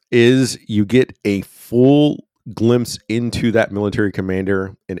is you get a full glimpse into that military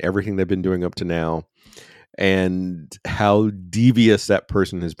commander and everything they've been doing up to now and how devious that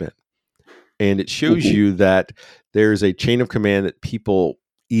person has been. And it shows you that there's a chain of command that people,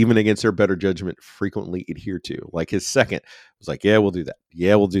 even against their better judgment, frequently adhere to. Like his second was like, yeah, we'll do that.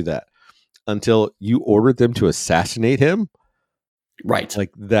 Yeah, we'll do that. Until you ordered them to assassinate him. Right.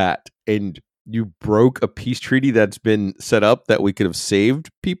 Like that. And you broke a peace treaty that's been set up that we could have saved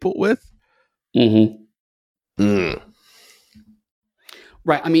people with. Mm-hmm.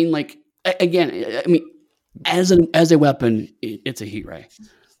 Right. I mean, like, again, I mean, as a weapon, it's a heat ray.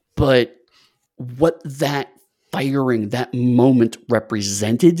 But what that firing, that moment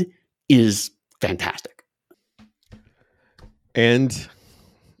represented is fantastic. And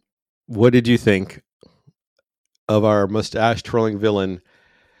what did you think of our mustache twirling villain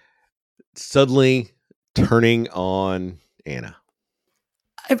suddenly turning on Anna?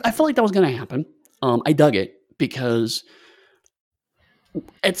 I felt like that was going to happen. I dug it because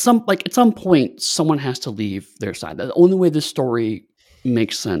at some point someone has to leave their side. The only way this story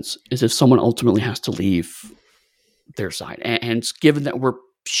makes sense is if someone ultimately has to leave their side. And given that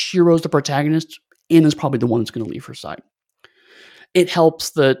Shiro's the protagonist, Anna's probably the one that's going to leave her side. It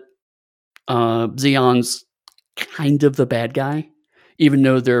helps that Zeon's kind of the bad guy, even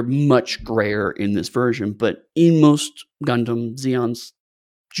though they're much grayer in this version. But in most Gundam, Zeon's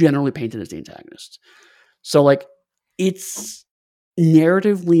generally painted as the antagonist. So, like, it's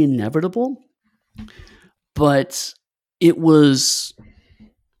narratively inevitable, but it was...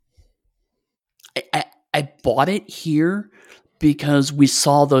 I bought it here because we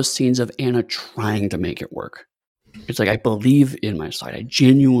saw those scenes of Anna trying to make it work. It's like, I believe in my side. I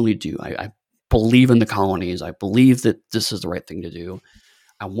genuinely do. I believe in the colonies. I believe that this is the right thing to do.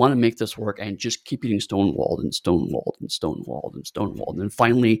 I want to make this work, and just keep getting stonewalled and stonewalled and stonewalled and stonewalled. And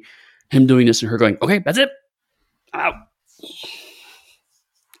finally, him doing this and her going, okay, that's it. Ow.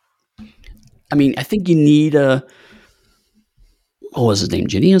 I mean, I think you need what was his name?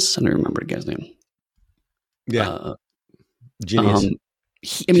 Genius? I don't remember the guy's name. Yeah. Genius.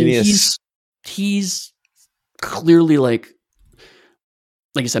 Genius. He's clearly like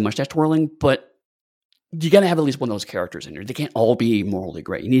I said, mustache twirling, but you got to have at least one of those characters in there. They can't all be morally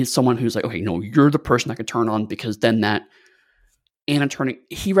great. You need someone who's like, okay, no, you're the person I can turn on, because then that Anna turning,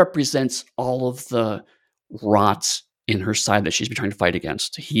 he represents all of the rots in her side that she's been trying to fight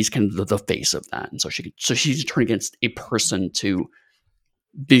against. He's kind of the face of that. And so she's turning against a person to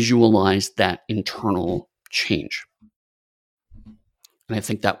visualize that internal change. And I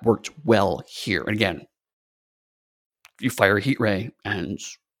think that worked well here. And again, you fire a heat ray, and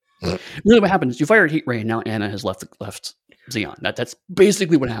really what happens is you fire a heat ray, and now Anna has left Zeon. That's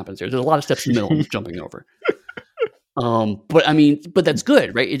basically what happens here. There's a lot of steps in the middle of jumping over. But that's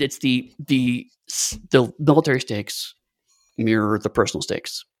good, right? It's the military stakes mirror the personal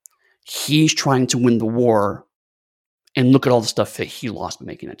stakes. He's trying to win the war, and look at all the stuff that he lost by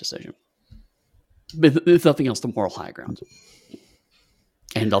making that decision. But if nothing else, the moral high ground.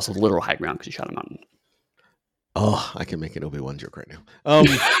 And also the literal high ground because he shot a mountain. Oh, I can make an Obi-Wan joke right now.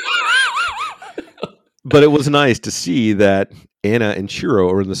 But it was nice to see that Anna and Shiro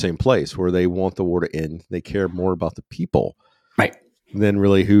are in the same place where they want the war to end. They care more about the people, right, than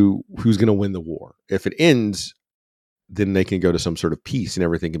really who's going to win the war. If it ends, then they can go to some sort of peace and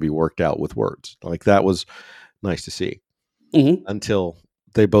everything can be worked out with words. Like that was nice to see. Mm-hmm. Until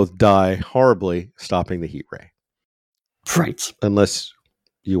they both die horribly, stopping the heat ray. Right. Unless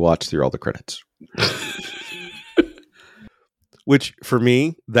you watch through all the credits. Which for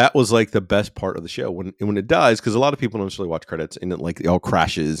me, that was like the best part of the show when it dies, because a lot of people don't necessarily watch credits and it all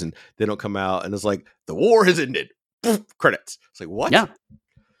crashes and they don't come out and it's like the war has ended. Poof, credits. It's like what? Yeah.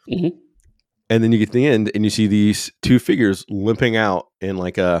 Mm-hmm. And then you get to the end and you see these two figures limping out in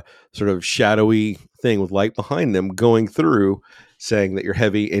like a sort of shadowy thing with light behind them going through, saying that you're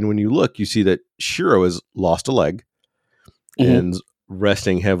heavy. And when you look, you see that Shiro has lost a leg and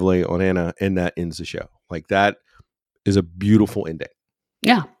resting heavily on Anna, and that ends the show. Like that is a beautiful ending.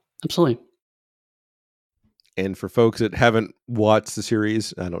 Yeah, absolutely. And for folks that haven't watched the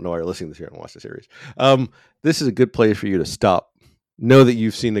series, I don't know why you're listening to this here and watch the series. This is a good place for you to stop. Know that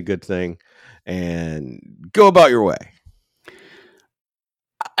you've seen the good thing and go about your way.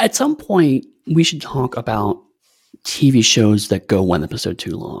 At some point, we should talk about TV shows that go one episode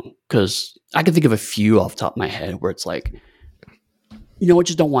too long. Because I can think of a few off the top of my head where it's like, you know what,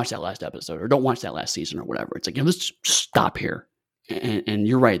 just don't watch that last episode or don't watch that last season or whatever. It's like, let's just stop here. And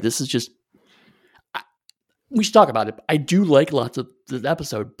you're right. This is just, we should talk about it. I do like lots of the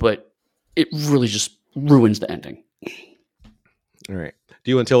episode, but it really just ruins the ending. All right. Do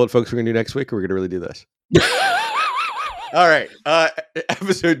you want to tell what folks we're going to do next week, or we're going to really do this? All right.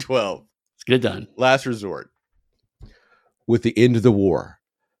 Episode 12. Let's get it done. Last resort. With the end of the war,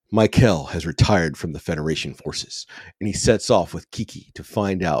 Michael has retired from the Federation forces, and he sets off with Kiki to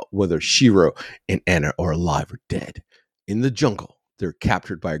find out whether Shiro and Anna are alive or dead. In the jungle, they're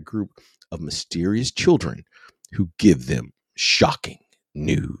captured by a group of mysterious children who give them shocking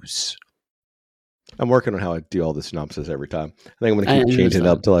news. I'm working on how I do all the synopsis every time. I think I'm going to keep changing it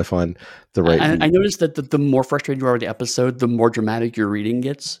up until I find the right. I noticed that the more frustrated you are with the episode, the more dramatic your reading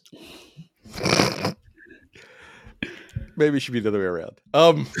gets. Maybe it should be the other way around.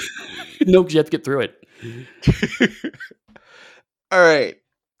 No, because you have to get through it. All right.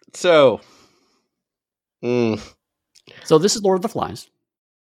 So this is Lord of the Flies,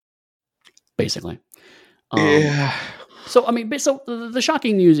 basically. Yeah. So I mean, so the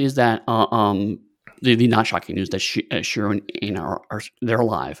shocking news is that the not shocking news that Shiro and Anna are they're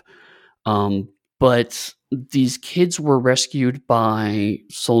alive, but these kids were rescued by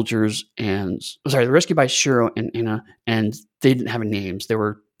soldiers they're rescued by Shiro and Anna, and they didn't have names. They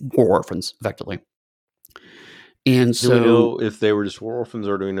were war orphans, effectively. And so, do we know if they were just war orphans,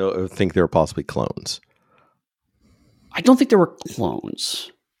 or do we think they were possibly clones? I don't think they were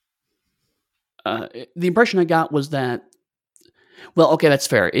clones. The impression I got was that, well, okay, that's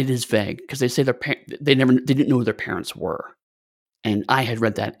fair. It is vague because they say they didn't know who their parents were, and I had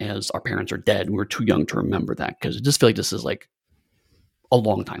read that as our parents are dead. We were too young to remember that because it just feels like this is like a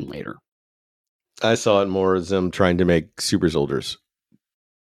long time later. I saw it more as them trying to make super soldiers.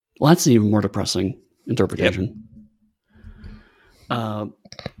 Well, that's an even more depressing interpretation. Yep.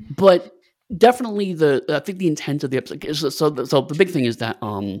 But definitely I think the intent of the episode is so the big thing is that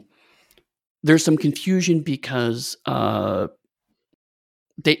there's some confusion because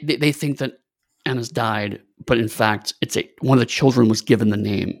they think that Anna's died, but in fact, one of the children was given the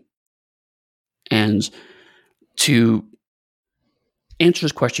name. And to answer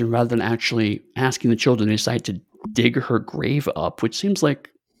this question, rather than actually asking the children, they decide to dig her grave up, which seems like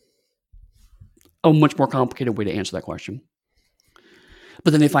a much more complicated way to answer that question.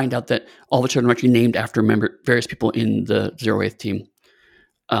 But then they find out that all the children are actually named after various people in the 08th team.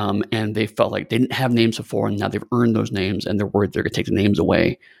 And they felt like they didn't have names before, and now they've earned those names, and they're worried they're going to take the names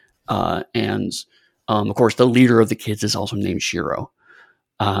away. Of course, the leader of the kids is also named Shiro.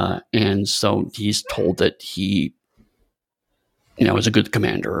 And so he's told that he, is a good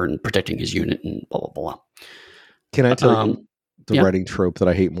commander and protecting his unit and blah, blah, blah. Can I tell you the writing trope that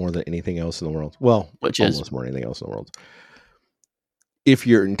I hate more than anything else in the world? Well, almost more than anything else in the world. If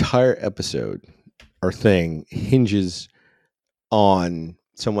your entire episode or thing hinges on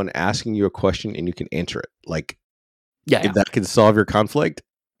someone asking you a question and you can answer it, like, if that can solve your conflict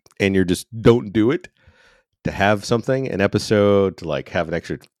and you're just don't do it, to have an episode, to like have an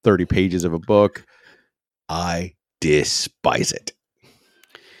extra 30 pages of a book, I despise it.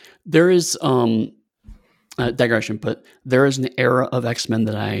 There is, digression, but there is an era of X-Men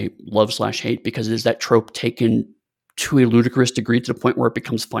that I love/hate because it is that trope taken to a ludicrous degree to the point where it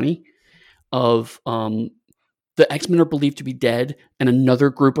becomes funny. Of the X-Men are believed to be dead, and another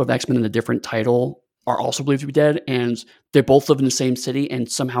group of X-Men in a different title are also believed to be dead, and they both live in the same city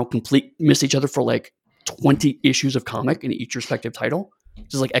and somehow miss each other for like 20 issues of comic in each respective title.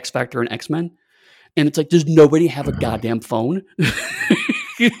 Just like X Factor and X-Men. And it's like, does nobody have a goddamn phone?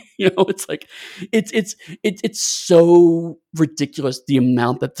 It's like it's so ridiculous the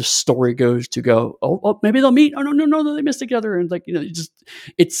amount that the story goes to go, oh maybe they'll meet. Oh no, they miss together. And like,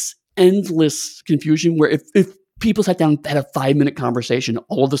 it's endless confusion where if people sat down and had a 5-minute conversation,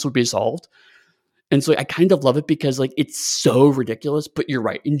 all of this would be solved. And so I kind of love it because like it's so ridiculous, but you're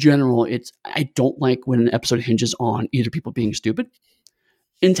right. In general, I don't like when an episode hinges on either people being stupid,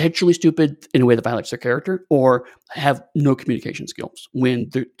 intentionally stupid in a way that violates their character, or have no communication skills when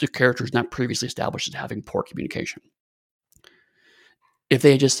the character is not previously established as having poor communication. If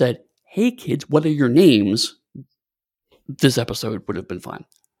they had just said, hey kids, what are your names? This episode would have been fine.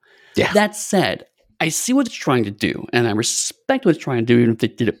 Yeah. That said, I see what it's trying to do, and I respect what it's trying to do, even if they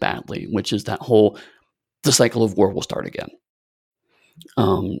did it badly, which is that whole, the cycle of war will start again.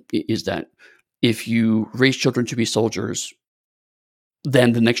 Is that if you raise children to be soldiers,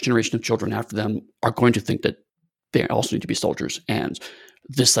 then the next generation of children after them are going to think that they also need to be soldiers, and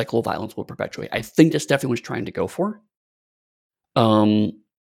this cycle of violence will perpetuate. I think that's definitely what it's trying to go for. I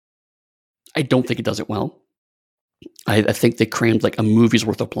don't think it does it well. I think they crammed like a movie's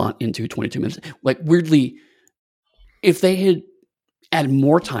worth of plot into 22 minutes. Like, weirdly, if they had added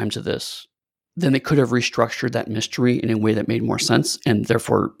more time to this, then they could have restructured that mystery in a way that made more sense, and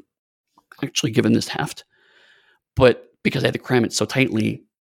therefore actually given this heft. But because I had to cram it so tightly,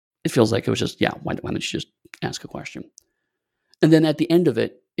 it feels like it was just, why don't you just ask a question? And then at the end of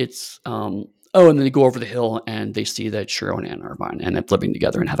it, it's, and then they go over the hill and they see that Shiro and Anna are fine and they're living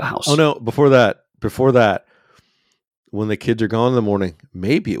together and have a house. Oh no, before that, when the kids are gone in the morning,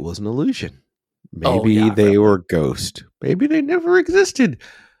 maybe it was an illusion. Maybe they were ghosts. Maybe they never existed.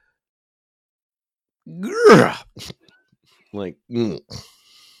 Like,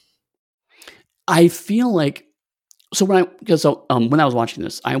 I feel like, when I was watching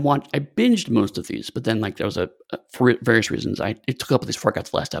this, I binged most of these, but then like there was for various reasons, it took a couple of these before I got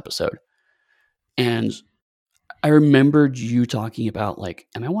to the last episode. And I remembered you talking about like,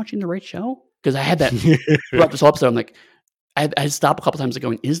 am I watching the right show? Because I had that throughout this whole episode. I'm like, I stopped a couple times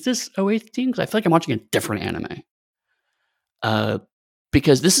going, is this 018? Because I feel like I'm watching a different anime.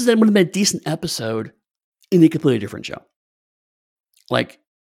 Because this would have been a decent episode in a completely different show. Like,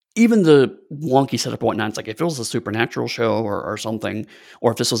 even the wonky setup and whatnot, it's like if it was a supernatural show or something,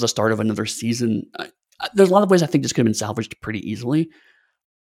 or if this was the start of another season, there's a lot of ways I think this could have been salvaged pretty easily.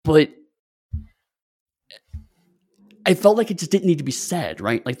 But I felt like it just didn't need to be said,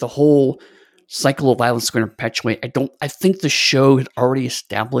 right? Like the whole cycle of violence is going to perpetuate. I think the show had already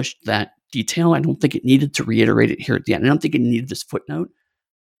established that detail. I don't think it needed to reiterate it here at the end. I don't think it needed this footnote.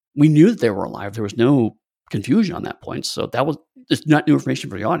 We knew that they were alive. There was no confusion on that point. So it's not new information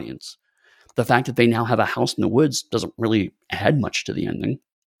for the audience. The fact that they now have a house in the woods doesn't really add much to the ending.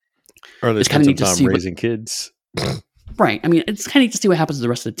 Or they spend some time raising kids. Right. I mean, it's kind of neat to see what happens to the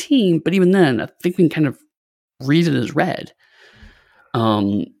rest of the team, but even then, I think we can kind of read it as read.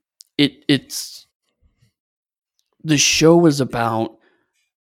 It's the show was about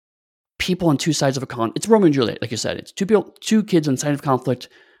people on two sides of a conflict. It's Romeo and Juliet, like you said. It's two kids on side of conflict,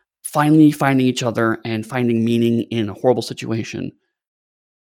 finally finding each other and finding meaning in a horrible situation.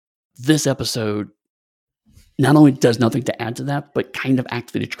 This episode not only does nothing to add to that, but kind of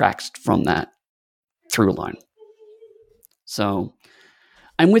actively detracts from that through line. So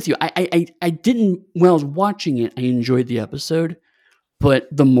I'm with you. I didn't, when I was watching it, I enjoyed the episode, but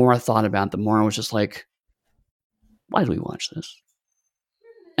the more I thought about it, the more I was just like, why do we watch this?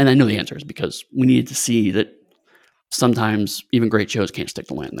 And I know the answer is because we needed to see that sometimes even great shows can't stick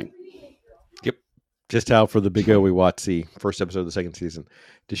the landing. Yep. Just how for the Big O we watched the first episode of the second season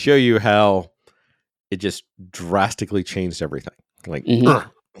to show you how it just drastically changed everything. Like, yeah.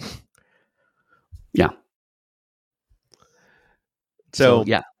 So,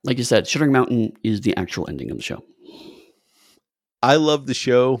 yeah, like you said, Shuddering Mountain is the actual ending of the show. I love the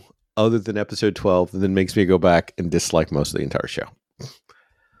show other than episode 12, and then makes me go back and dislike most of the entire show.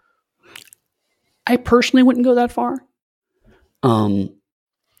 I personally wouldn't go that far.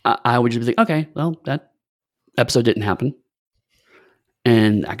 I would just be like, okay, well, that episode didn't happen,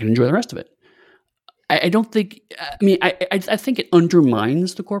 and I can enjoy the rest of it. I don't think, I mean, I think it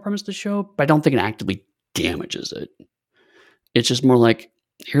undermines the core premise of the show, but I don't think it actively damages it. It's just more like,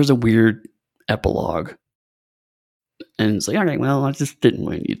 here's a weird epilogue And it's like, all right, well, I just didn't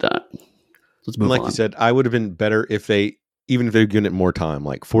really need that. Let's And move like on. you said, I would have been better if even if they'd given it more time,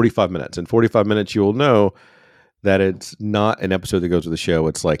 like 45 minutes. In 45 minutes, you will know that it's not an episode that goes with the show.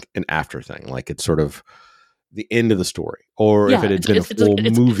 It's like an after thing. Like it's sort of the end of the story. Or if Yeah, it had been a full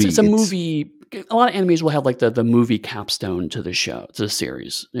movie. it's a movie. A lot of animes will have like the movie capstone to the show, to the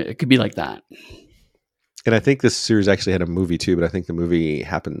series. It could be like that. And I think this series actually had a movie too, but I think the movie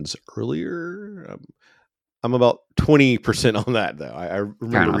happens earlier. I'm about 20% on that, though. I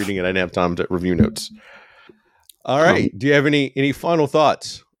remember reading it. I didn't have time to review notes. All right. Do you have any final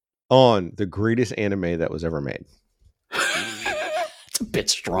thoughts on the greatest anime that was ever made? It's a bit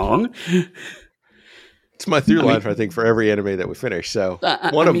strong. It's my through line, I think, for every anime that we finish. So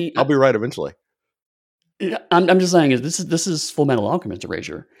I'll be right eventually. I'm just saying this is Full Metal Alchemist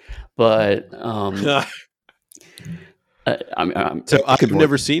Erasure, but I've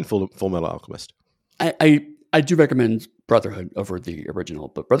never seen Full Metal Alchemist. I do recommend Brotherhood over the original,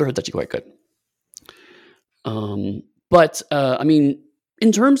 but Brotherhood's actually quite good. But I mean,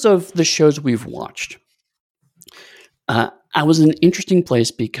 in terms of the shows we've watched, I was in an interesting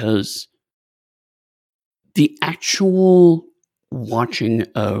place because the actual watching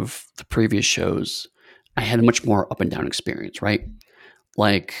of the previous shows, I had a much more up and down experience, right?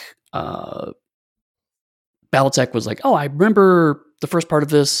 Like, Battletech was like, oh, I remember the first part of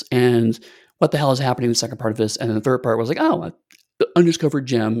this and what the hell is happening in the second part of this. And then the third part was like, oh, the undiscovered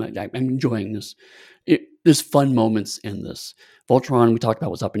gem. I'm enjoying this. There's fun moments in this. Voltron, we talked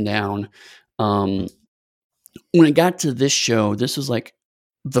about, was up and down. When it got to this show, this was like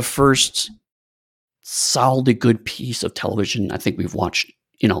the first solidly good piece of television I think we've watched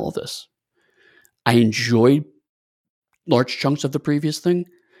in all of this. I enjoyed large chunks of the previous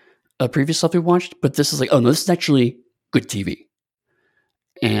stuff we watched, but this is like, oh no, this is actually good TV.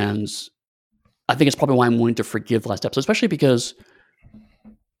 And I think it's probably why I'm willing to forgive the last episode, especially because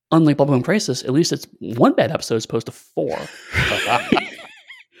unlike Bubblegum Crisis, at least it's one bad episode as opposed to 4.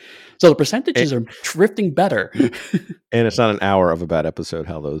 So the percentages are drifting better. And it's not an hour of a bad episode,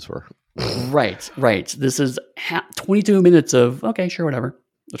 how those were. Right. This is 22 minutes of, okay, sure, whatever.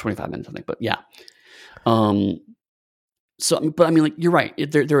 Or 25 minutes, I think, but yeah. So, but I mean, like, you're right.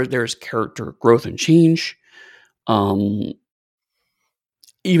 There's character growth and change.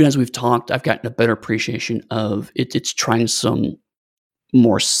 Even as we've talked, I've gotten a better appreciation of it. It's trying some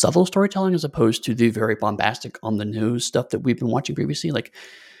more subtle storytelling as opposed to the very bombastic, on the nose stuff that we've been watching previously. Like,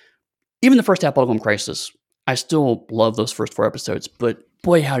 even the first half of Bubblegum Crisis, I still love those first 4 episodes, but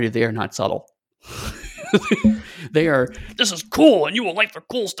boy, howdy, they are not subtle. They are, this is cool, and you will like the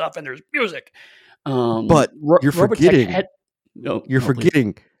cool stuff, and there's music. But you're forgetting. You're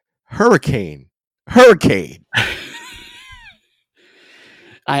forgetting Hurricane.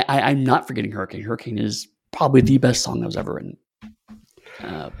 I'm not forgetting Hurricane. Hurricane is probably the best song that was ever written.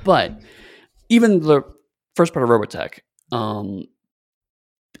 But even the first part of Robotech,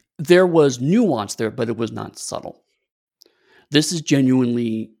 there was nuance there, but it was not subtle. This is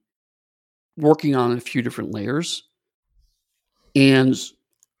genuinely working on a few different layers. And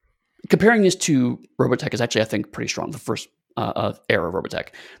comparing this to Robotech is actually, I think, pretty strong. The first era of Robotech.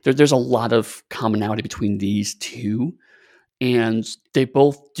 There's a lot of commonality between these two. And they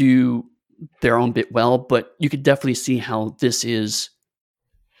both do their own bit well, but you could definitely see how this is,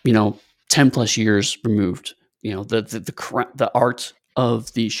 10 plus years removed. The art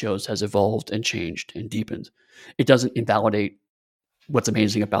of these shows has evolved and changed and deepened. It doesn't invalidate what's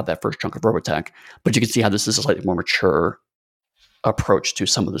amazing about that first chunk of Robotech, but you can see how this is a slightly more mature approach to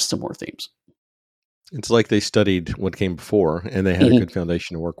some of the similar themes. It's like they studied what came before and they had a good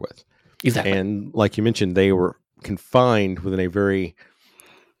foundation to work with. Exactly. And like you mentioned, they were confined within a very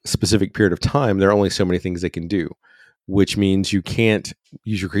specific period of time. There are only so many things they can do, which means you can't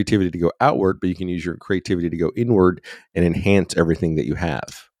use your creativity to go outward, but you can use your creativity to go inward and enhance everything that you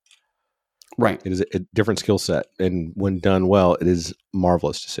have. Right. It is a different skill set. And when done well, it is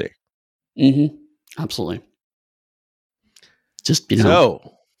marvelous to see. Mm-hmm. Absolutely. Just,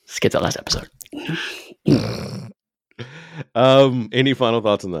 let's get that last episode. Any final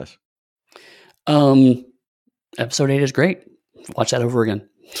thoughts on this? Episode 8 is great. Watch that over again.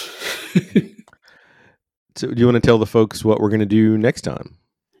 So do you want to tell the folks what we're going to do next time?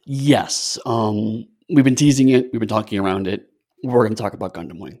 Yes. We've been teasing it. We've been talking around it. We're going to talk about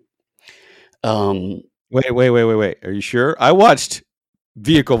Gundam Wing. Wait. Are you sure? I watched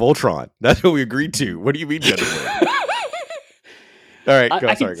Vehicle Voltron. That's what we agreed to. What do you mean, Gundam Wing? All right,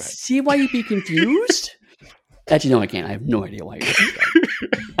 I can see why you'd be confused. Actually, no, I can't. I have no idea why you're confused.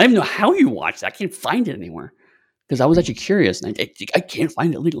 I don't even know how you watched it. I can't find it anywhere. Because I was actually curious, and I can't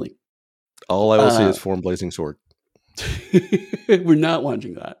find it legally. All I will say is Form Blazing Sword. We're not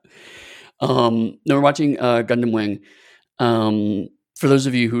watching that. No, we're watching Gundam Wing. For those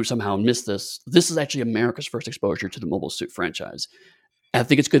of you who somehow missed this is actually America's first exposure to the Mobile Suit franchise. I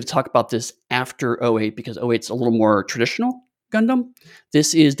think it's good to talk about this after '08 because '08's a little more traditional Gundam.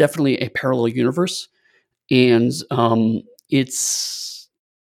 This is definitely a parallel universe, and it's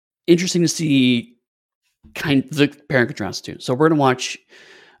interesting to see kind of the compare and contrast too. So we're going to watch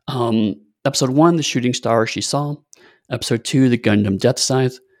episode 1, The Shooting Star She Saw, episode 2, The Gundam Death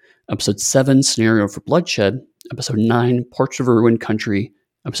Scythe, episode 7, Scenario for Bloodshed, episode 9, Portrait of a Ruined Country,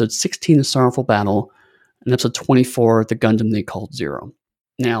 episode 16, The Sorrowful Battle, and episode 24, The Gundam They Called Zero.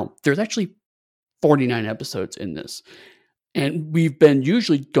 Now, there's actually 49 episodes in this, and we've been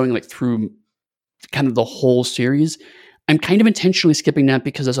usually going like through kind of the whole series. I'm kind of intentionally skipping that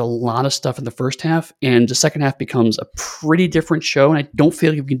because there's a lot of stuff in the first half, and the second half becomes a pretty different show, and I don't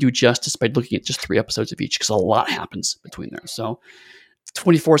feel like we can do justice by looking at just 3 episodes of each because a lot happens between there. So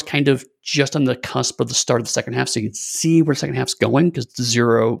 24 is kind of just on the cusp of the start of the second half, so you can see where the second half's going because the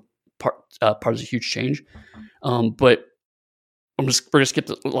Zero part is a huge change. But we're going to skip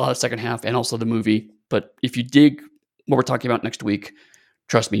a lot of the second half and also the movie. But if you dig what we're talking about next week,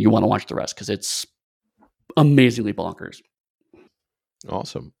 trust me, you want to watch the rest because it's amazingly bonkers.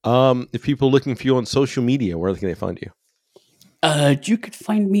 Awesome. If people are looking for you on social media, where can they find you? You could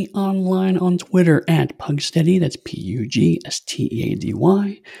find me online on Twitter at Pugsteady. That's PUGSTEADY.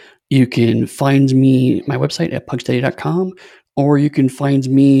 You can find me, my website at pugsteady.com, or you can find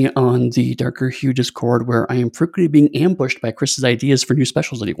me on the Darker Hue Discord where I am frequently being ambushed by Chris's ideas for new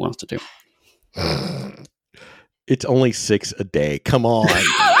specials that he wants to do. It's only 6 a day. Come on.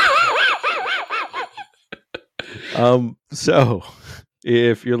 So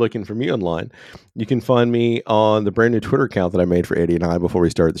if you're looking for me online, you can find me on the brand new Twitter account that I made for Eddie and I before we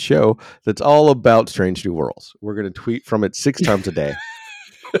started the show. That's all about Strange New Worlds. We're going to tweet from it 6 times a day.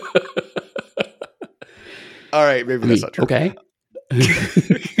 All right. Maybe that's not true. Okay. You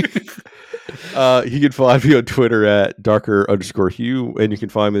can find me on Twitter at darker_hue, and you can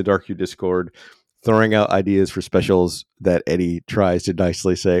find me in the Dark Hue Discord throwing out ideas for specials that Eddie tries to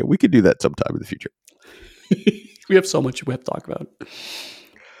nicely say, we could do that sometime in the future. We have so much we have to talk about.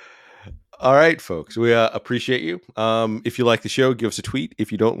 All right, folks. We appreciate you. If you like the show, give us a tweet.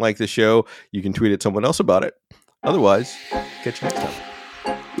 If you don't like the show, you can tweet at someone else about it. Otherwise, catch you next time.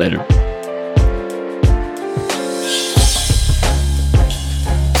 Later.